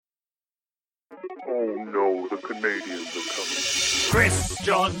Oh no, the Canadians are coming. Chris,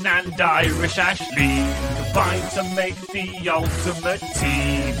 John, and Irish Ashley combine to make the ultimate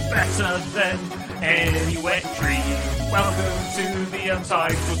team, better than any wet dream. Welcome to the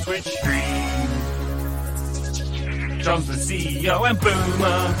Untitled Twitch stream. John's the CEO and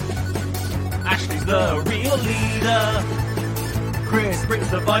Boomer. Ashley's the real leader. Chris brings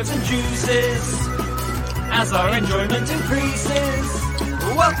the vibes and juices as our enjoyment increases.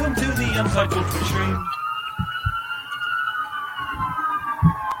 Welcome to the Untitled Twitch stream.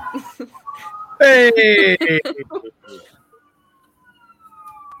 Hey!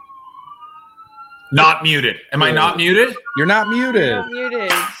 Not muted. Am I not muted? You're not muted. You're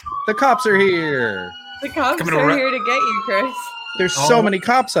muted. The cops are here. The cops Coming are over- here to get you, Chris. There's so many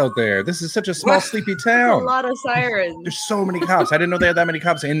cops out there. This is such a small, sleepy A town. lot of sirens. There's so many cops. I didn't know they had that many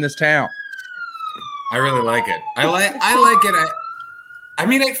cops in this town. I really like it. I like it. I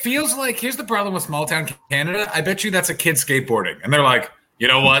mean, it feels like, here's the problem with small town Canada. I bet you that's a kid skateboarding. And they're like, you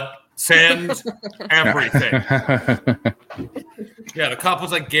know what? Send everything. Yeah, the cop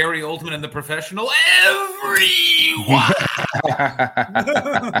was like Gary Oldman in The Professional. Everyone.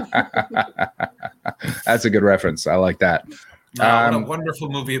 That's a good reference. I like that. What a wonderful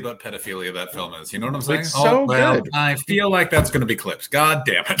movie about pedophilia that film is. You know what I'm saying? It's so good. I feel like that's going to be clipped. God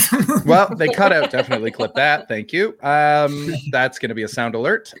damn it. Well, they cut out. Definitely clip that. Thank you. That's going to be a sound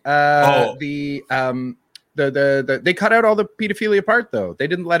alert. They cut out all the pedophilia part though. They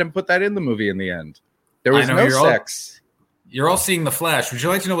didn't let him put that in the movie in the end. There was no sex. You're all seeing The Flash. Would you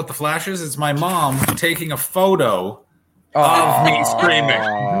like to know what The Flash is? It's my mom taking a photo of me screaming.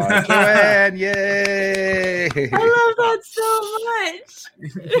 Joanne, yay! I love that so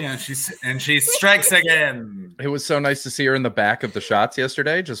much. Yeah, she strikes again. It was so nice to see her in the back of the shots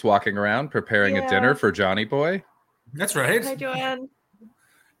yesterday, just walking around preparing a dinner for Johnny Boy. That's right. Hi, Joanne.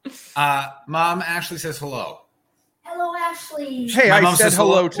 Mom, Ashley says hello. Hello, Ashley. Hey, My I mom said says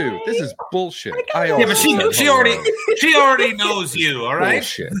hello hello. too. This is bullshit. Yeah, but she already knows you. All right.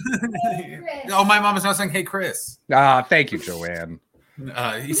 Bullshit. Hey, Chris. Oh, my mom is not saying, "Hey, Chris." Thank you, Joanne.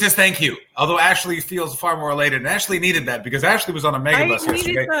 He says thank you. Although Ashley feels far more elated, and Ashley needed that because Ashley was on a mega bus I yesterday.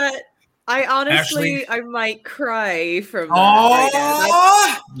 needed that. I honestly, Ashley? I might cry from that right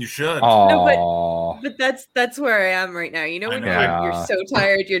now. You should. Oh, But that's where I am right now. You know when know. you're so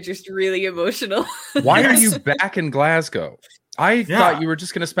tired, you're just really emotional. why are you back in Glasgow? I Yeah. thought you were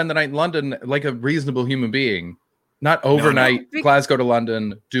just going to spend the night in London like a reasonable human being, not overnight No. Glasgow to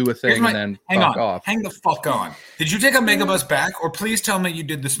London, do a thing, and then fuck off. Hang the fuck on. Did you take a megabus back, or please tell me you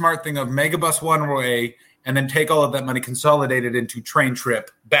did the smart thing of megabus one way and then take all of that money, consolidate it into train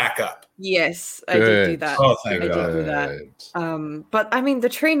trip back up? Yes, I did do that. Oh, thank I did do that. But I mean, the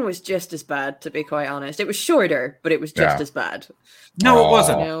train was just as bad, to be quite honest. It was shorter, but it was just as bad. No, it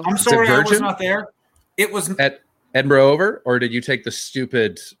wasn't. No. I'm Is it sorry I was Virgin? not there. It was At Edinburgh over, or did you take the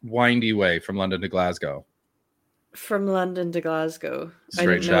stupid windy way from London to Glasgow? From London to Glasgow. I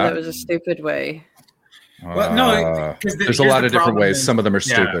Straight didn't know shot? that was a stupid way. Well, no, 'cause there's a here's lot the of different problem ways. is- Some of them are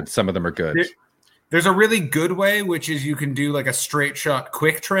Yeah. stupid. Some of them are good. There's a really good way, which is you can do like a straight shot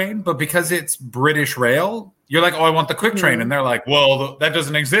quick train, but because it's British Rail, you're like, oh, I want the quick train. And they're like, well, that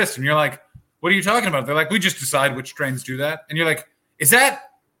doesn't exist. And you're like, what are you talking about? They're like, we just decide which trains do that. And you're like, is that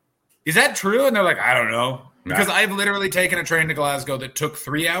true? And they're like, I don't know. Because I've literally taken a train to Glasgow that took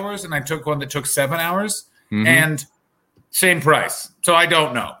 3 hours, and I took one that took 7 hours, and same price. So I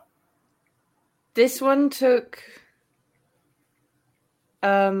don't know. This one took.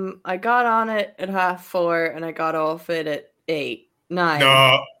 I got on it at 4:30 and I got off it at 9.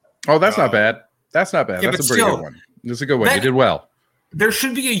 No. Oh, that's not bad. That's not bad. Yeah, That's a but pretty still, good one. That's a good one. You did well. There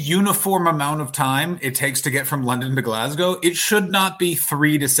should be a uniform amount of time it takes to get from London to Glasgow. It should not be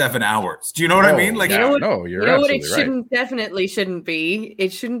 3 to 7 hours. Do you know what I mean? Like, yeah, You know what- no, you're You know what absolutely it right. shouldn't be?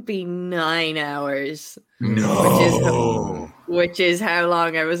 It shouldn't be 9 hours. no. Which is how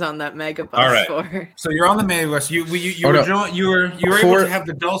long I was on that mega bus All right. for. So you're on the mailing list. You were able Before- to have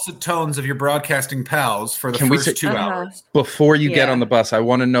the dulcet tones of your broadcasting pals for the Can we first say- 2 hours. Before you get Yeah. on the bus, I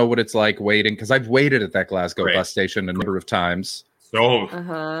want to know what it's like waiting, because I've waited at that Glasgow Great. bus station a number of times.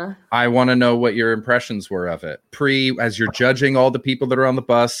 So I want to know what your impressions were of it. As you're judging all the people that are on the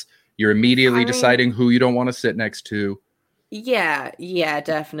bus, you're immediately deciding who you don't want to sit next to. Yeah,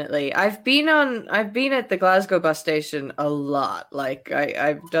 definitely. I've been at the Glasgow bus station a lot. Like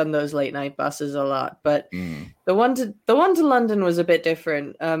I've done those late night buses a lot, but the one to London was a bit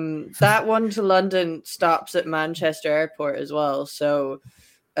different. That one to London stops at Manchester Airport as well, so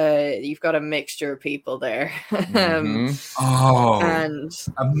you've got a mixture of people there. And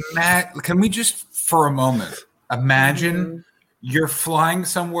can we just for a moment imagine you're flying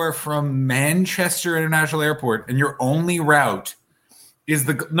somewhere from Manchester International Airport, and your only route is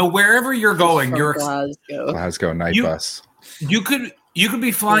wherever you're going. From You're Glasgow night bus. You could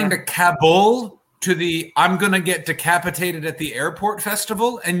be flying to Kabul to the I'm gonna get decapitated at the airport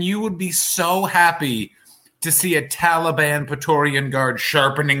festival, and you would be so happy to see a Taliban Praetorian Guard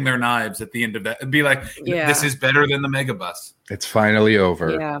sharpening their knives at the end of that. It'd be like, this is better than the megabus. It's finally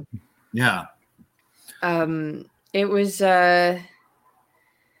over. Yeah. It was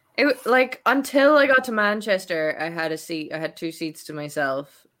like until I got to Manchester, I had a seat. I had 2 seats to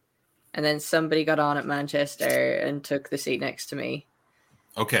myself, and then somebody got on at Manchester and took the seat next to me.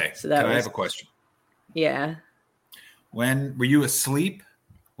 Okay. So I have a question? Yeah. Were you asleep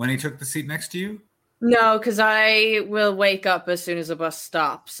when he took the seat next to you? No, because I will wake up as soon as a bus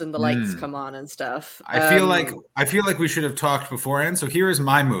stops and the lights come on and stuff. I feel like we should have talked beforehand. So here is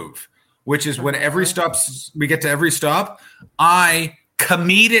my move, which is when we get to every stop, I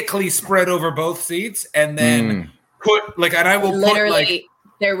comedically spread over both seats and then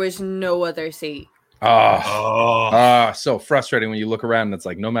there was no other seat. So frustrating when you look around and it's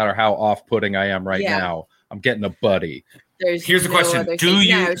like, no matter how off-putting I am right now, I'm getting a buddy. Here's the question: do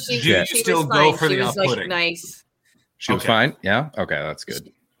you still go for the off-putting? Like, nice. She was fine. Yeah. Okay, that's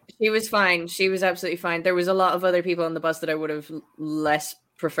good. She was fine. She was absolutely fine. There was a lot of other people on the bus that I would have less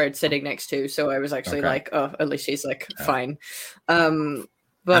preferred sitting next to, so I was actually like, oh, at least she's like fine. But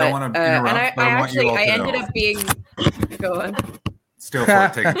I don't want to interrupt, I ended up being. Go on. Still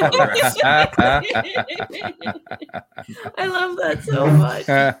taking photographs. I love that so much.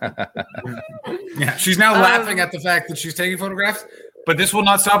 Yeah, she's now laughing at the fact that she's taking photographs, but this will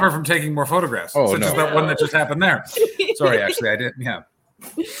not stop her from taking more photographs. Such as that one that just happened there. Sorry, actually, I didn't. Yeah.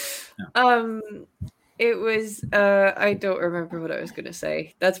 It was. I don't remember what I was going to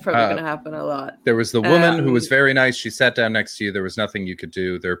say. That's probably going to happen a lot. There was the woman who was very nice. She sat down next to you. There was nothing you could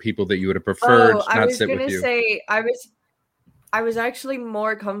do. There are people that you would have preferred not sit with you. I was actually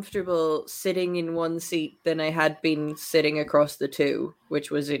more comfortable sitting in one seat than I had been sitting across the 2,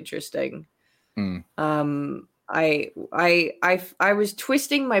 which was interesting. I was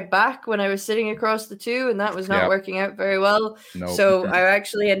twisting my back when I was sitting across the 2, and that was not working out very well. Nope. So I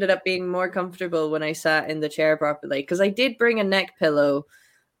actually ended up being more comfortable when I sat in the chair properly, because I did bring a neck pillow,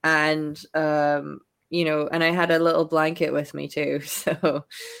 and and I had a little blanket with me too. So.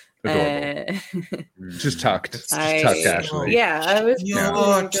 Just tucked. Ashley. Yeah, I was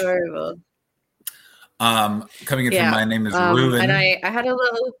adorable. Coming in from my name is Ruben, and I had a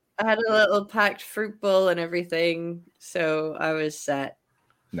little packed fruit bowl and everything, so I was set.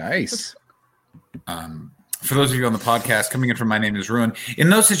 Nice. For those of you on the podcast, coming in from my name is Ruin.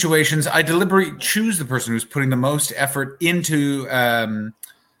 In those situations, I deliberately choose the person who's putting the most effort into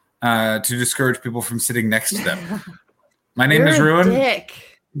to discourage people from sitting next to them. My name is Ruin. Dick.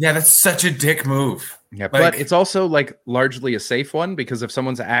 Yeah, that's such a dick move. Yeah, but it's also like largely a safe one, because if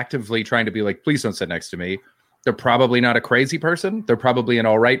someone's actively trying to be like, please don't sit next to me, they're probably not a crazy person. They're probably an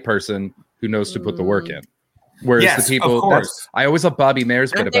all right person who knows to put the work in. Whereas the people, I always love Bobby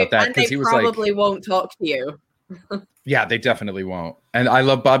Mayer's bit about that, because he was like, probably won't talk to you. Yeah, they definitely won't. And I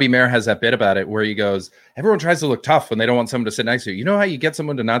love Bobby Mayer has that bit about it where he goes, everyone tries to look tough when they don't want someone to sit next to you. You know how you get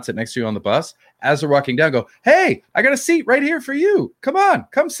someone to not sit next to you on the bus? As they're walking down, go, hey, I got a seat right here for you. Come on,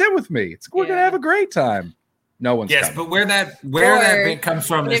 come sit with me. We're going to have a great time. No one's coming. But where that bit comes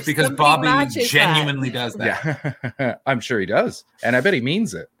from is because Bobby genuinely does that. Yeah, I'm sure he does. And I bet he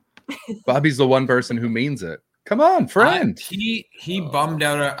means it. Bobby's the one person who means it. Come on, friend. He bummed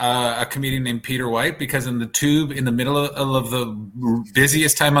out a comedian named Peter White because in the tube in the middle of the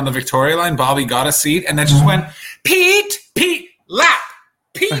busiest time on the Victoria line, Bobby got a seat and then just went, Pete, lap,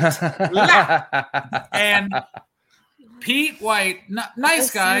 Pete, lap. And Pete White, nice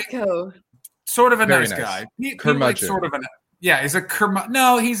guy, sort of a nice guy. Pete White, sort of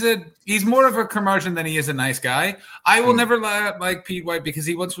he's a he's more of a curmudgeon than he is a nice guy. I will never like Pete White because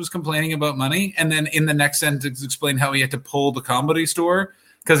he once was complaining about money, and then in the next sentence explained how he had to pull the Comedy Store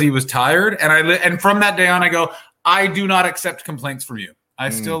because he was tired. And from that day on, I go, I do not accept complaints from you. I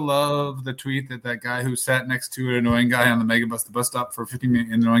still love the tweet that guy who sat next to an annoying guy on the megabus, the bus stop for 15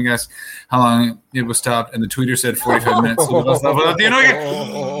 minutes, and annoying guys how long it was stopped, and the tweeter said 45 minutes. So the bus stop without the annoying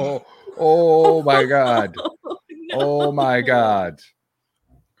guy. Oh my god. Oh my god.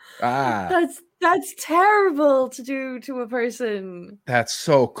 That's terrible to do to a person. That's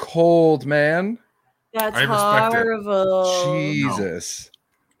so cold, man. That's horrible. Jesus.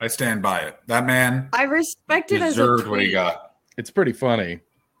 No, I stand by it. That man I respect it as a tweet. What he got. It's pretty funny.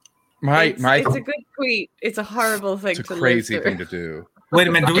 It's a good tweet. It's a horrible thing to do. It's a crazy thing to do. Wait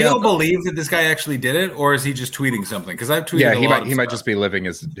a minute. Do we all believe that this guy actually did it, or is he just tweeting something? Because I've tweeted. He might just be living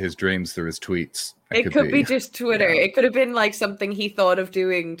his dreams through his tweets. It could be just Twitter. Yeah. It could have been like something he thought of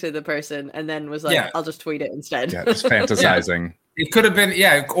doing to the person, and then was like, "I'll just tweet it instead." Yeah, just fantasizing. It could have been,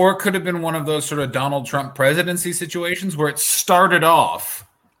 or it could have been one of those sort of Donald Trump presidency situations where it started off,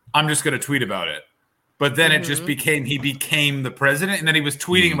 I'm just going to tweet about it. But then it just he became the president, and then he was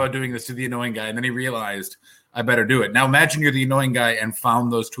tweeting about doing this to the annoying guy, and then he realized, I better do it. Now imagine you're the annoying guy and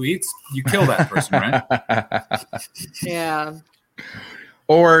found those tweets. You kill that person, right? Yeah.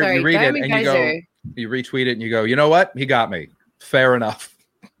 Or you read it and you go, you retweet it and you go, you know what? He got me. Fair enough.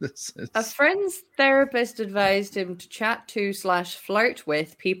 A friend's therapist advised him to chat to/flirt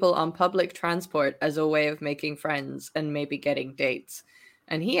with people on public transport as a way of making friends and maybe getting dates.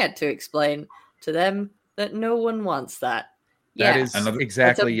 And he had to explain to them that no one wants that. That is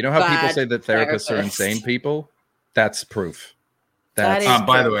exactly. You know how people say that therapists are insane people? That's proof. That's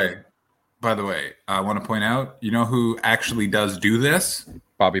by the way, I want to point out, you know who actually does do this?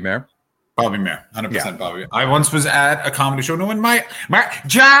 Bobby Mayer. Bobby Mayer, 100% Bobby. I once was at a comedy show. No one,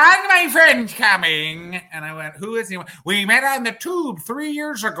 John, my friend's coming, and I went, "Who is he?" We met on the tube 3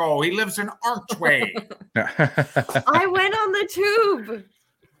 years ago. He lives in Archway. I went on the tube.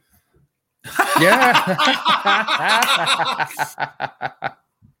 Yeah.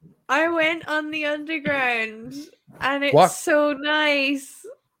 I went on the underground, and it's so nice.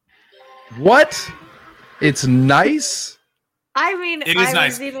 What? It's nice? I mean, it is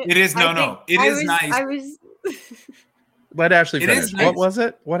nice. It is nice. I was. Let Ashley finish. Nice. What was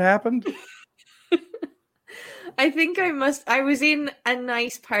it? What happened? I think I was in a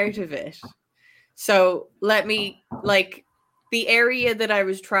nice part of it. So let me, the area that I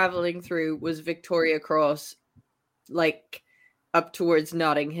was traveling through was Victoria Cross, up towards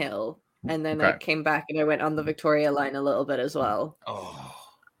Notting Hill. And then I came back and I went on the Victoria line a little bit as well. Oh.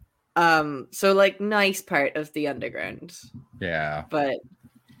 So nice part of the underground. Yeah. But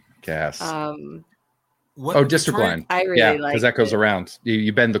gas. District line. I really like because that goes around.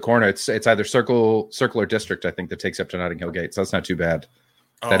 You bend the corner. It's either circle or district, I think, that takes up to Notting Hill Gate. So that's not too bad.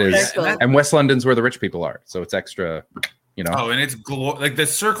 That is, and West London's where the rich people are. So it's extra, you know. Oh, and it's the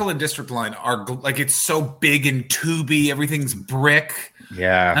circle and district line are it's so big and tubey. Everything's brick.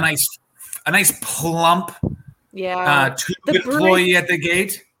 Yeah. A nice plump. Yeah. Tube employee at the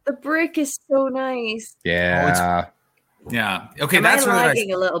gate. The brick is so nice. Yeah. Yeah. Okay, that's really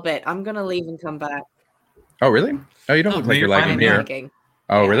lagging a little bit. I'm gonna leave and come back. Oh, really? Oh, you don't look like you're lagging here. Lagging.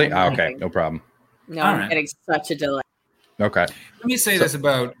 Oh, really? Oh, okay, no problem. No, I'm getting such a delay. Okay. Let me say this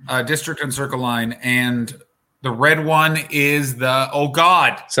about District and Circle Line, and the red one is the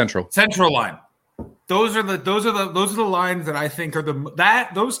Central Line. Those are the lines that I think are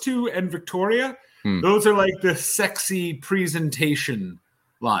those two and Victoria. Those are the sexy presentation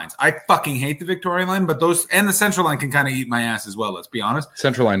lines. I fucking hate the Victoria line, but those and the Central line can kind of eat my ass as well. Let's be honest.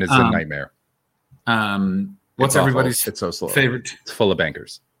 Central line is a nightmare. What's everybody's it's so slow. favorite? It's full of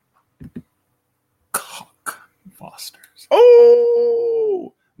bankers. Cock Fosters.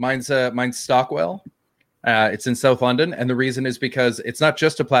 Oh, mine's Stockwell. It's in South London, and the reason is because it's not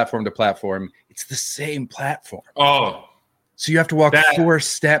just a platform to platform; it's the same platform. Oh, so you have to walk 4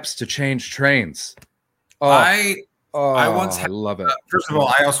 steps to change trains. Oh. I love it. First of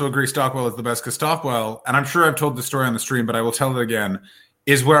all, I also agree Stockwell is the best because Stockwell, and I'm sure I've told the story on the stream, but I will tell it again,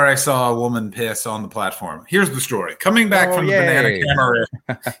 is where I saw a woman piss on the platform. Here's the story. Coming back from the Banana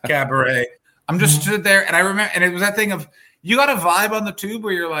Cabaret, I'm just stood there, and I remember, and it was that thing of, you got a vibe on the tube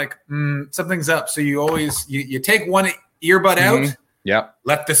where you're like, something's up. So you always, you take one earbud out. Yep.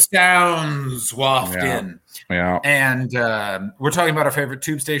 Let the sounds waft in. Yeah. And we're talking about our favorite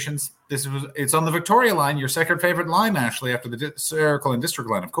tube stations. It's on the Victoria line, your second favorite line, Ashley, after the Circle and District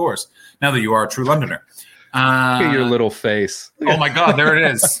line, of course. Now that you are a true Londoner. Look at your little face. Oh my God, there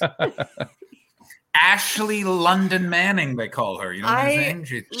it is. Ashley London Manning, they call her. You know what I'm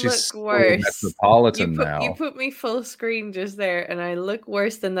saying? She's look worse. Metropolitan now. You put me full screen just there, and I look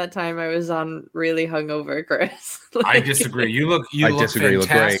worse than that time I was on really hungover, Chris. I disagree. You look fantastic. You look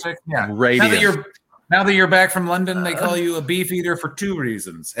great. Yeah. Radiant. Now that you're back from London, they call you a beef eater for 2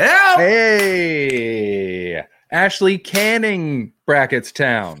 reasons. Help! Hey, Ashley Canning, Brackets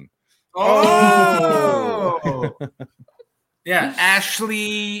Town. Oh, yeah,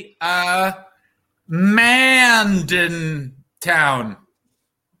 Ashley Mandan Town.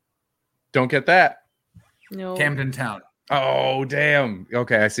 Don't get that. No. Camden Town. Oh, damn.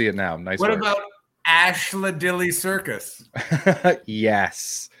 Okay, I see it now. Nice. What about Ashladilly Circus?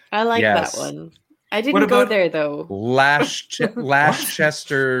 Yes. I like that one. I didn't go there though.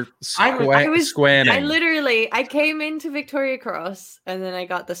 Lashchester Squanning. I came into Victoria Cross and then I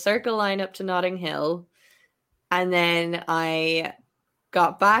got the Circle line up to Notting Hill, and then I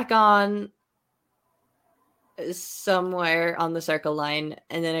got back on somewhere on the Circle line,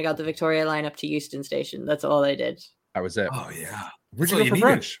 and then I got the Victoria line up to Euston Station. That's all I did. That was it. Oh yeah. Where'd you go for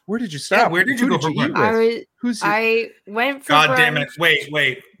brunch? Where did you stop? Yeah, where did you go for brunch? I went for God brunch. damn it.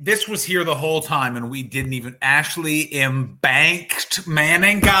 Wait. This was here the whole time and we didn't even Ashley embanked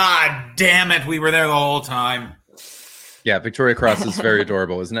Manning. God damn it. We were there the whole time. Yeah, Victoria Cross is very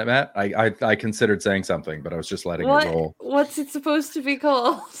adorable, isn't it, Matt? I considered saying something, but I was just letting it roll. What's it supposed to be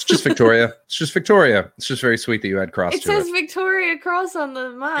called? It's just Victoria. It's just Victoria. It's just very sweet that you had Cross. It says Victoria Cross on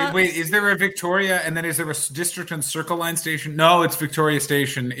the map. Wait, is there a Victoria and then is there a District and Circle Line station? No, it's Victoria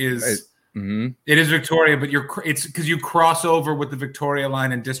Station. It is Victoria, but it's because you cross over with the Victoria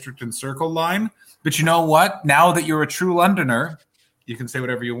Line and District and Circle Line. But you know what? Now that you're a true Londoner, you can say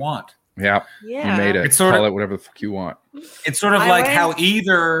whatever you want. Yeah, you made it. Call it whatever the fuck you want. It's sort of like how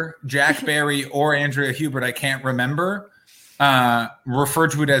either Jack Barry or Andrea Hubert, I can't remember,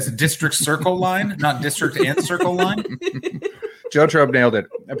 referred to it as District Circle Line, not District and Circle Line. Joe Trobe nailed it.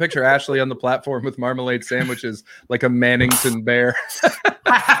 I picture Ashley on the platform with marmalade sandwiches like a Mannington bear.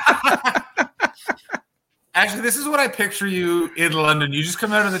 Actually, this is what I picture you in London. You just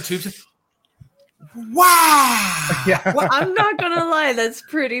come out of the tubes. Wow! Yeah. Well, I'm not gonna lie, that's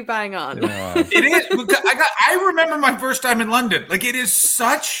pretty bang on. It is. I remember my first time in London. Like it is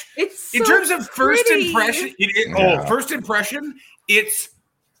such. It's in so terms of first impression. First impression. It's.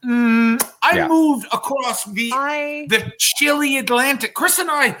 I moved across the chilly Atlantic. Chris and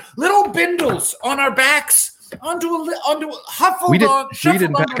I, little bindles on our backs, onto huffled we on. We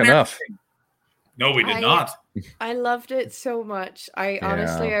didn't pack enough. No, we did not. I loved it so much.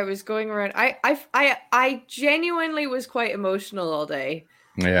 Honestly, I was going around. I genuinely was quite emotional all day.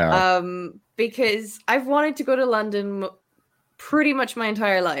 Yeah. Because I've wanted to go to London pretty much my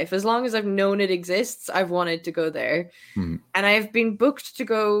entire life. As long as I've known it exists, I've wanted to go there. And I've been booked to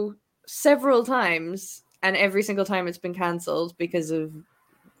go several times, and every single time it's been cancelled because of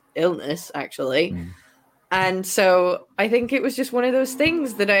illness, actually. And so I think it was just one of those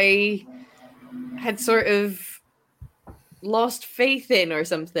things that I had sort of lost faith in or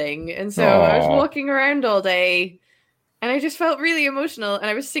something. And so I was walking around all day and I just felt really emotional, and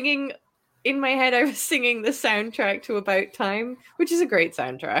I was singing in my head, I was singing the soundtrack to About Time, which is a great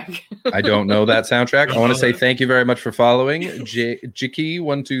soundtrack. I don't know that soundtrack. I want to say thank you very much for following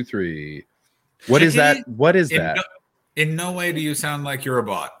Jicky123. What is that? What is that? In no way do you sound like you're a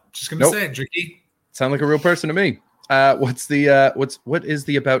bot. Just gonna say it, Jicky. Sound like a real person to me. What is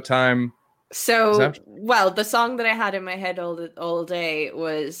the About Time? So, the song that I had in my head all day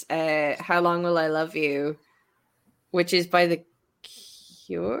was How Long Will I Love You, which is by The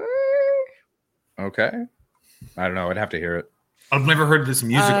Cure. Okay. I don't know. I'd have to hear it. I've never heard this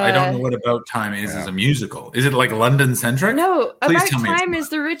music. I don't know what About Time is as a musical. Is it like London-centric? No, About Time is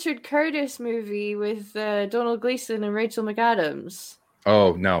the Richard Curtis movie with Donald Gleason and Rachel McAdams.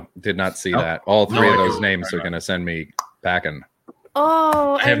 Oh, no. Did not see that. All three of those names are going to send me packing.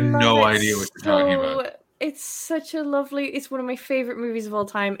 Oh, I have no idea what you're talking about. It's such a lovely, it's one of my favorite movies of all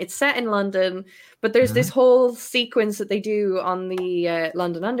time. It's set in London, but there's this whole sequence that they do on the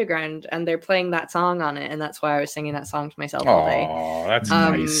London Underground, and they're playing that song on it, and that's why I was singing that song to myself all day. Oh, that's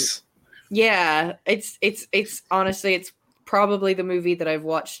nice. Yeah, it's honestly, it's probably the movie that I've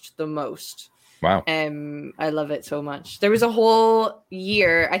watched the most. Wow. I love it so much. There was a whole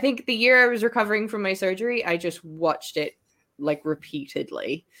year, I think the year I was recovering from my surgery, I just watched it like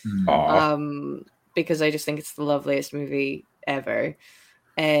repeatedly. Because I just think it's the loveliest movie ever.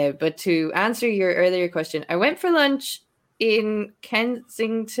 But to answer your earlier question, I went for lunch in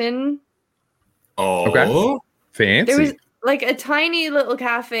Kensington. Oh, okay. Fancy. There was like a tiny little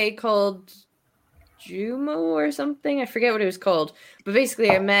cafe called Jumo or something. I forget what it was called. But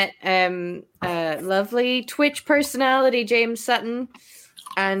basically I met lovely Twitch personality James Sutton,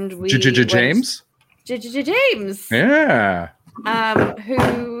 and we James? James. Yeah.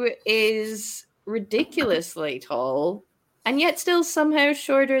 Who is ridiculously tall and yet still somehow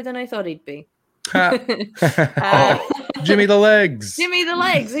shorter than I thought he'd be. Jimmy the Legs. Jimmy the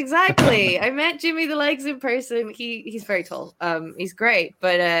Legs, exactly. I met Jimmy the Legs in person. He's very tall. He's great.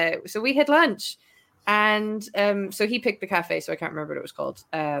 But so we had lunch, and so he picked the cafe, so I can't remember what it was called.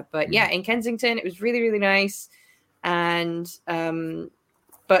 But yeah, in Kensington, it was really, really nice. And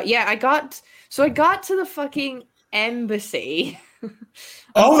but yeah, I got to the fucking embassy.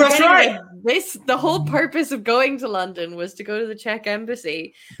 Oh, that's forgetting right. that the whole purpose of going to London was to go to the Czech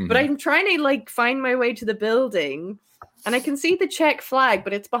embassy. But Mhm. I'm trying to like find my way to the building, and I can see the Czech flag,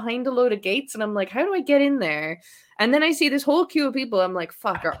 but it's behind a load of gates, and I'm like, how do I get in there? And then I see this whole queue of people. I'm like,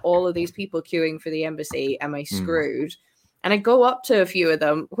 fuck, are all of these people queuing for the embassy? Am I screwed? And I go up to a few of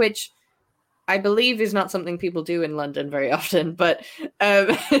them, which I believe is not something people do in London very often. But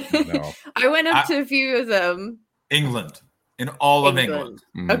No. I went up to a few of them. England. In all of England.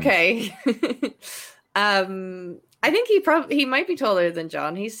 Mm. Okay. I think he might be taller than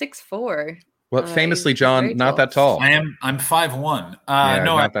John. He's 6'4". Well, famously, he's John, very not tall. that tall. I'm 5'1". Yeah,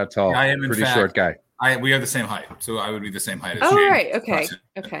 No, not that tall. I am in Pretty fact, short guy. we are the same height, so I would be the same height as Oh, James. right.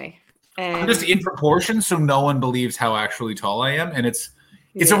 Okay. I'm just in proportion, so no one believes how actually tall I am, and it's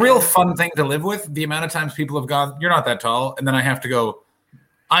a real fun thing to live with. The amount of times people have gone, "You're not that tall," and then I have to go,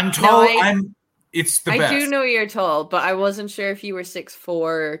 "I'm tall." It's the best. I do know you're tall, but I wasn't sure if you were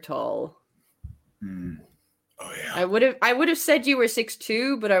 6'4" or tall. Oh yeah. I would have said you were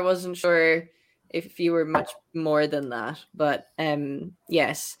 6'2", but I wasn't sure if you were much more than that. But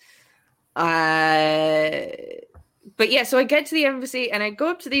yes. But yeah, so I get to the embassy and I go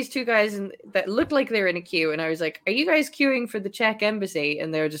up to these two guys that looked like they were in a queue, and I was like, "Are you guys queuing for the Czech embassy?"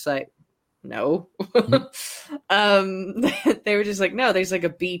 And they were just like, "No." They were just like, "No, there's like a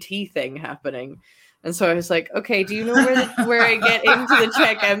BT thing happening." And so I was like, "Okay, do you know where I get into the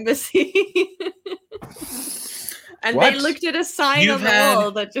Czech embassy?" And What? they looked at a sign on the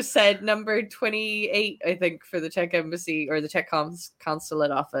wall that just said number 28, I think, for the Czech embassy or the Czech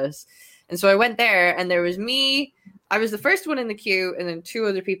consulate office. And so I went there, and there was me. I was the first one in the queue, and then two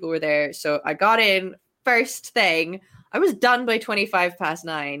other people were there. So I got in first thing. I was done by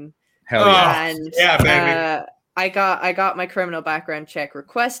 9:25. Hell yeah. And yeah, baby. I got my criminal background check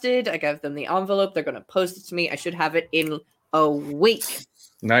requested. I gave them the envelope. They're going to post it to me. I should have it in a week.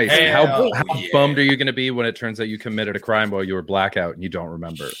 Nice. Hell How yeah. bummed are you going to be when it turns out you committed a crime while you were blackout and you don't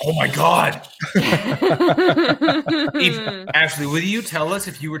remember? Oh my God. Ashley, will you tell us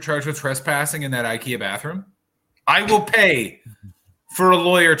if you were charged with trespassing in that IKEA bathroom? I will pay for a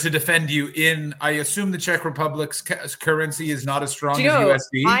lawyer to defend you in, I assume the Czech Republic's currency is not as strong as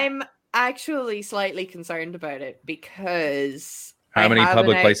USD. I'm actually slightly concerned about it because How many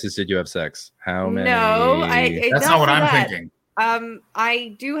public places did you have sex? How many? No, that's not what I'm thinking.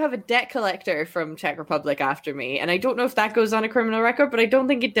 I do have a debt collector from Czech Republic after me, and I don't know if that goes on a criminal record, but I don't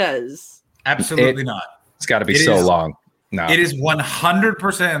think it does. Absolutely not. It's got to be so long. No, it is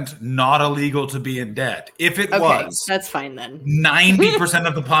 100% not illegal to be in debt. If it was, that's fine then. 90%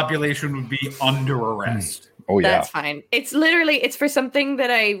 of the population would be under arrest. Oh yeah, that's fine. It's for something that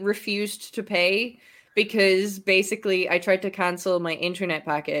I refused to pay because basically I tried to cancel my internet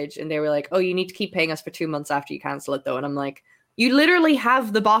package, and they were like, "Oh, you need to keep paying us for 2 months after you cancel it, though." And I'm like, "You literally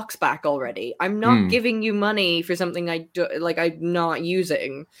have the box back already. I'm not giving you money for something I'm not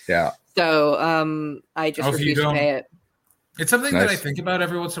using." Yeah. So I just refused to pay it. It's something that I think about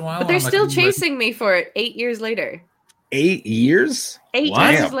every once in a while. But they're still chasing me for it 8 years later. 8 years? 8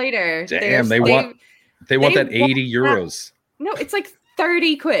 years later. Damn, they want that 80 euros. No, it's like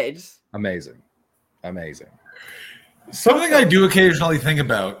 30 quid. Amazing. Something I do occasionally think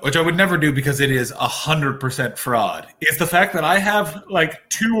about, which I would never do because it is 100% fraud, is the fact that I have like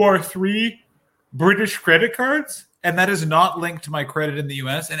 2 or 3 British credit cards, and that is not linked to my credit in the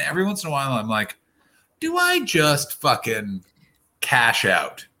US. And every once in a while, I'm like, do I just fucking cash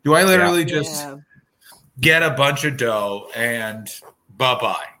out? Do I literally just get a bunch of dough and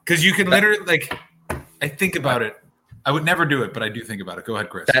bye-bye? Because you can literally, I think about it. I would never do it, but I do think about it. Go ahead,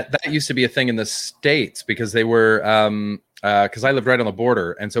 Chris. That used to be a thing in the States because they were, because I lived right on the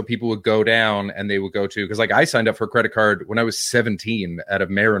border. And so people would go down and they would go to, because I signed up for a credit card when I was 17 at a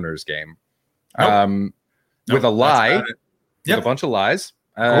Mariners game with a lie, with a bunch of lies.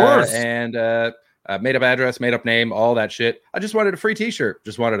 Of course. And made up address, made up name, all that shit. I just wanted a free t-shirt.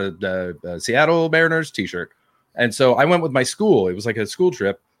 Just wanted a Seattle Mariners t-shirt. And so I went with my school. It was like a school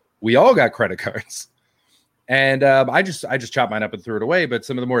trip. We all got credit cards. And I just chopped mine up and threw it away. But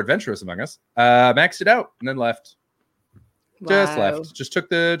some of the more adventurous among us maxed it out and then left. Wow. Just left. Just took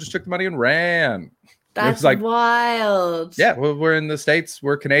the money and ran. That's wild. Yeah, well, we're in the States.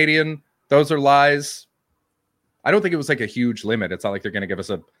 We're Canadian. Those are lies. I don't think it was like a huge limit. It's not like they're going to give us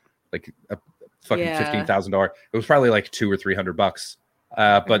a fucking $15,000. It was probably like $200 or $300.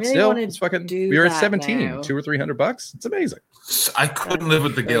 But really still, it's fucking. We were at 17, now. $200 or $300. It's amazing. I couldn't live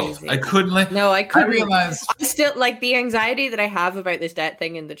with the guilt. I couldn't live. No, I couldn't. I realized. I still the anxiety that I have about this debt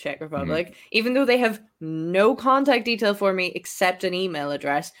thing in the Czech Republic, even though they have no contact detail for me except an email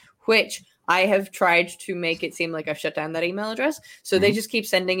address, which I have tried to make it seem like I've shut down that email address. So they just keep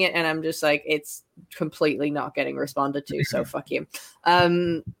sending it, and I'm just like, it's completely not getting responded to. So fuck you.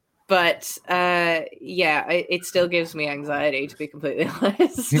 But it still gives me anxiety, to be completely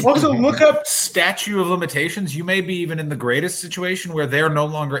honest. Also, look up statute of limitations. You may be even in the greatest situation where they're no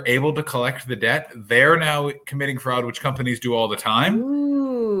longer able to collect the debt. They're now committing fraud, which companies do all the time.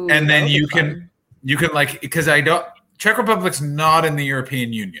 Ooh, and then you can like, because Czech Republic's not in the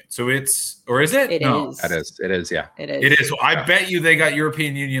European Union, so it's, or is it? It is. It is. Yeah, It is. It is. So I bet you they got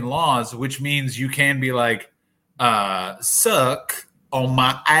European Union laws, which means you can be like, suck on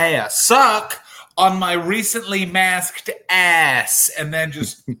my ass, suck on my recently masked ass, and then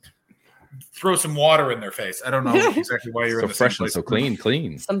just throw some water in their face. I don't know exactly why you're so in the fresh same and place. so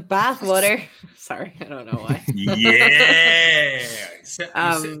clean. Some bath water. Sorry, I don't know why. Yeah.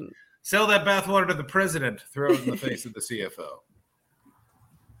 Sell that bathwater to the president. Throw it in the face of the CFO.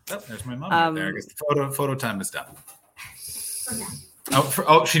 Oh, there's my mom right there. I guess the photo time is done.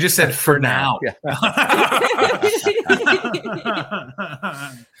 She just said for now. Yeah.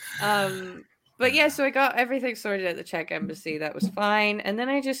 But yeah, so I got everything sorted at the Czech embassy. That was fine. And then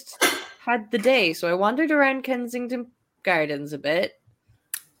I just had the day. So I wandered around Kensington Gardens a bit.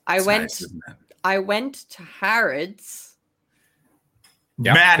 I went to Harrods.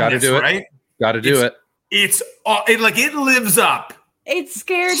 Yeah, Madness, gotta do it. right? Gotta do it. It lives up. It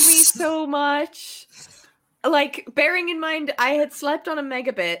scared me so much. Like, bearing in mind, I had slept on a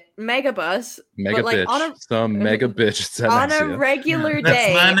megabus. Mega but like bitch. Some mega bitch. On a regular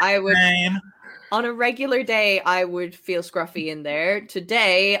day, name. On a regular day, I would feel scruffy in there.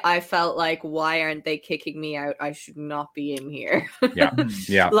 Today, I felt like, why aren't they kicking me out? I should not be in here.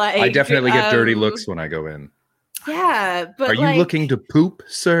 Yeah. Like, I definitely get dirty looks when I go in. Yeah, but are you looking to poop,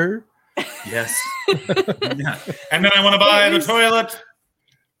 sir? Yes. Yeah. And then I want to buy the toilet.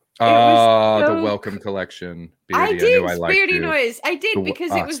 The welcome collection. Beardy, I did Beardy Noise. I did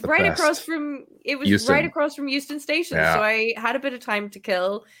because it was right best. across from right across from Euston Station. Yeah. So I had a bit of time to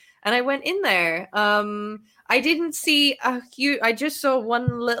kill, and I went in there. I didn't see a huge. I just saw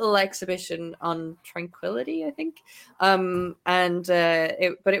one little exhibition on Tranquility, I think. But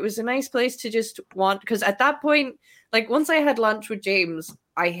it was a nice place to just because at that point, like once I had lunch with James,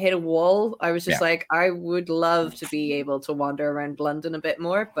 I hit a wall. I was just like, I would love to be able to wander around London a bit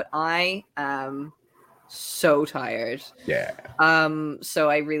more, but I am so tired. Yeah. So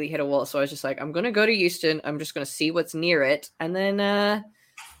I really hit a wall. So I was just like, I'm gonna go to Euston. I'm just gonna see what's near it, and then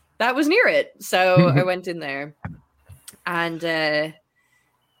that was near it. So I went in there, and oh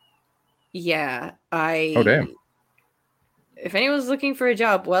damn. If anyone's looking for a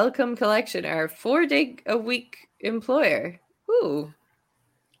job, Welcome Collection, our 4-day-a-week employer. Ooh.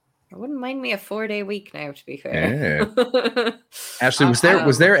 I wouldn't mind me a 4-day week now, to be fair. Yeah. Ashley, was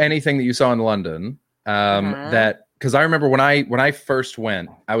there anything that you saw in London that, because I remember when I first went,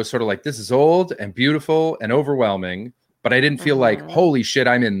 I was sort of like, this is old and beautiful and overwhelming, but I didn't feel like, holy shit,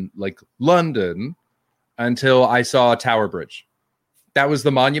 I'm in like London until I saw Tower Bridge. That was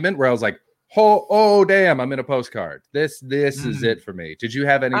the monument where I was like, oh damn, I'm in a postcard. This is it for me. Did you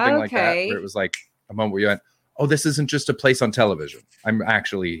have anything like that where it was like a moment where you went, oh, this isn't just a place on television. I'm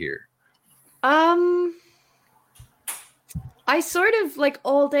actually here. I sort of like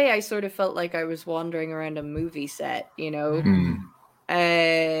all day. I sort of felt like I was wandering around a movie set. You know,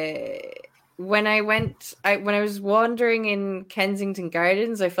 when I was wandering in Kensington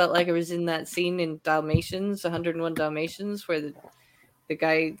Gardens, I felt like I was in that scene in Dalmatians, 101 Dalmatians, where the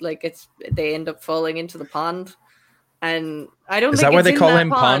guy they end up falling into the pond, and I don't. Is think that why they call him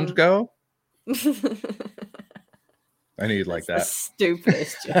pond. Pond Go? I need like that. The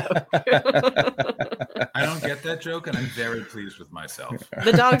stupidest joke. I don't get that joke, and I'm very pleased with myself.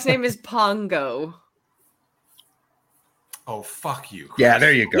 The dog's name is Pongo. Oh, fuck you, Chris. Yeah,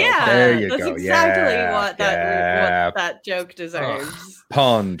 there you go. Yeah, there you that's go. exactly what that joke deserves.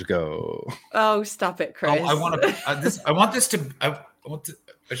 Pond Go. Oh, stop it, Chris. Oh, I just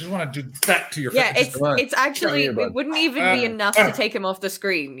want to do that to your face. Yeah, it's actually it wouldn't even be enough to take him off the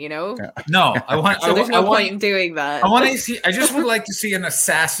screen, you know? No, there's no point in doing that. I just would like to see an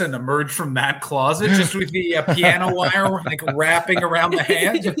assassin emerge from that closet, just with the piano wire like wrapping around the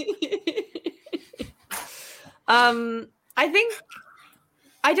hand. I think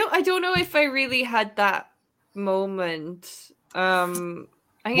I don't know if I really had that moment. I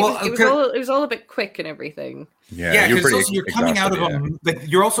think it was all a bit quick and everything. Yeah, because you're coming out of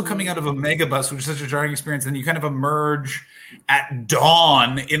you're also coming out of a megabus, which is such a jarring experience. And you kind of emerge at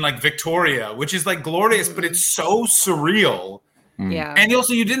dawn in like Victoria, which is like glorious, but it's so surreal. Yeah. And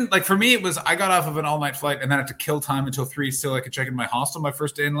also, you didn't like. For me, it was I got off of an all-night flight and then I had to kill time until 3 so I could check in my hostel my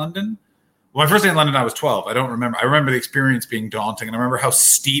first day in London. my first day in London, I was 12. I don't remember. I remember the experience being daunting, and I remember how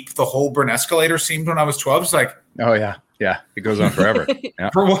steep the Holborn escalator seemed when I was 12. It's like, oh yeah, it goes on forever. Yeah.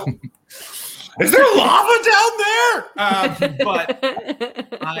 for what? Is there lava down there? But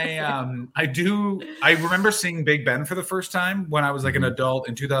I remember seeing Big Ben for the first time when I was like an adult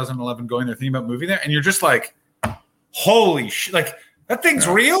in 2011, going there thinking about moving there, and you're just like, holy shit! Like that thing's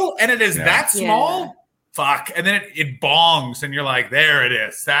real, and it is that small. Yeah. Fuck, and then it bongs, and you're like, there it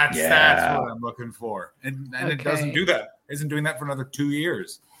is. That's what I'm looking for, and it doesn't do that. It isn't doing that for another 2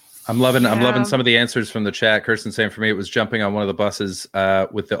 years. I'm loving some of the answers from the chat. Kirsten saying for me, it was jumping on one of the buses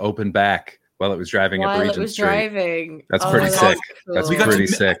with the open back while it was driving up Regent Street. Driving. That's pretty sick. Cool. That's pretty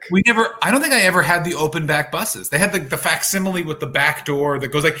sick. I don't think I ever had the open back buses. They had the facsimile with the back door that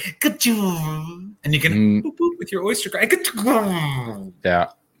goes like, and you can boop, boop, with your Oyster card.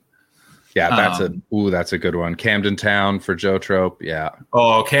 Yeah, that's a good one. Camden Town for Joe Trope. Yeah.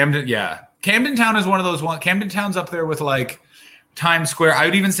 Oh, Camden. Yeah, Camden Town is one of those ones. Camden Town's up there with like Times Square. I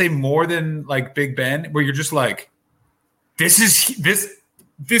would even say more than like Big Ben, where you're just like, these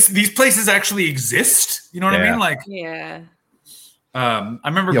places actually exist. You know what I mean? Like, yeah. I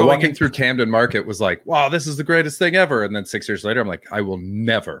remember walking through Camden Market was like, wow, this is the greatest thing ever. And then 6 years later, I'm like, I will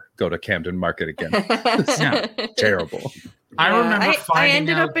never go to Camden Market again. It's terrible. Yeah, I remember I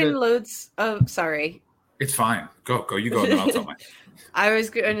ended up in loads of. Sorry. It's fine. Go. You go. And then I'll tell mine. I was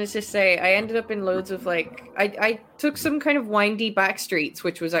going to just say I ended up in loads of like I took some kind of windy back streets,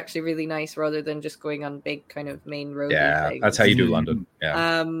 which was actually really nice rather than just going on big kind of main road. Yeah, things. That's how you do London.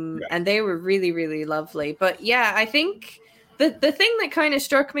 Yeah. And they were really, really lovely. But yeah, I think the thing that kind of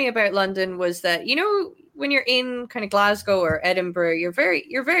struck me about London was that, you know, when you're in kind of Glasgow or Edinburgh, you're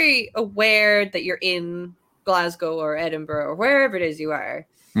very aware that you're in Glasgow or Edinburgh or wherever it is you are.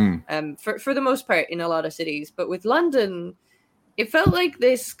 For the most part in a lot of cities. But with London, it felt like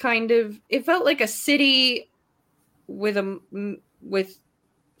it felt like a city with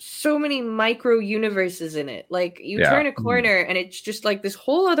so many micro universes in it. Like you turn a corner and it's just like this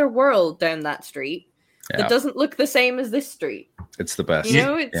whole other world down that street that doesn't look the same as this street. It's the best. You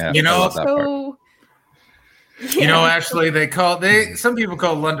know, you know, actually some people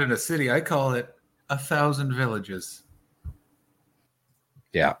call London a city. I call it 1,000 villages.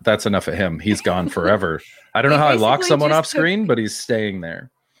 Yeah, that's enough of him. He's gone forever. I don't know how I lock someone off screen, but he's staying there.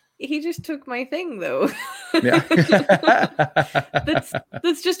 He just took my thing, though. Yeah.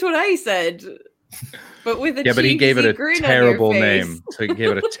 that's just what I said. But with but he gave it a terrible name. So he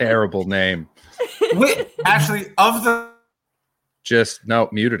gave it a terrible name. Wait, Ashley,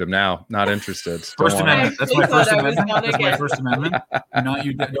 muted him now. Not interested. First Amendment. That's my First Amendment. That's my First Amendment.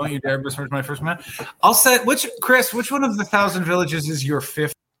 Don't you dare besmirch my First Amendment. I'll say which one of the 1,000 villages is your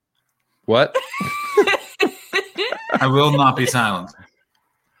fifth? What? I will not be silent.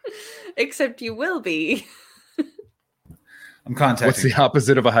 Except you will be. I'm contacting. What's the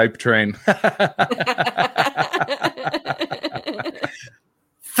opposite of a hype train? No,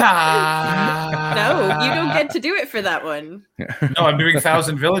 you don't get to do it for that one. No, I'm doing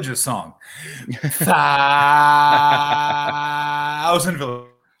 1,000 Villages song. 1,000 Villages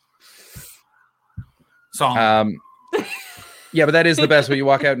song. Yeah, but that is the best when you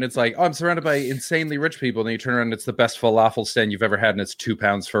walk out and it's like, oh, I'm surrounded by insanely rich people. And then you turn around and it's the best falafel stand you've ever had. And it's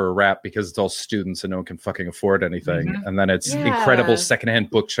 £2 for a wrap because it's all students and no one can fucking afford anything. Mm-hmm. And then it's incredible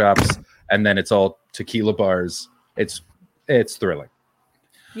secondhand bookshops. And then it's all tequila bars. It's thrilling.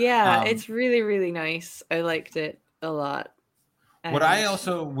 Yeah, it's really, really nice. I liked it a lot. What I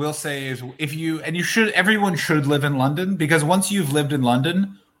also will say is everyone should live in London, because once you've lived in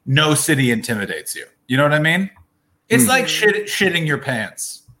London, no city intimidates you. You know what I mean? It's like shitting your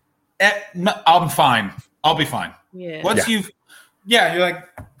pants. I'm fine. I'll be fine. Yeah. You're like,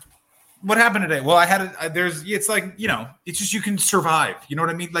 what happened today? Well, it's like, you know, it's just, you can survive. You know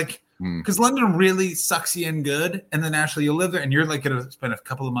what I mean? Like, because London really sucks you in good. And then actually you'll live there and you're like going to spend a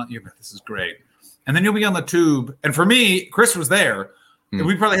couple of months. You're like, this is great. And then you'll be on the tube. And for me, Chris was there. And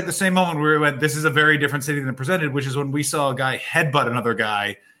we probably had the same moment where we went, this is a very different city than presented, which is when we saw a guy headbutt another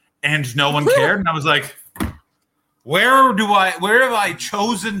guy and no one cared. And I was like, where have I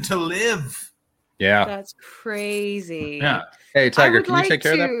chosen to live? Yeah. That's crazy. Yeah. Hey, Tiger, can you take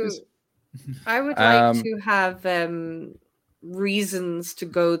care of that, please? I would like to have reasons to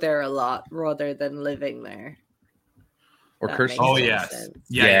go there a lot rather than living there. Or Kirsten. Oh, yes.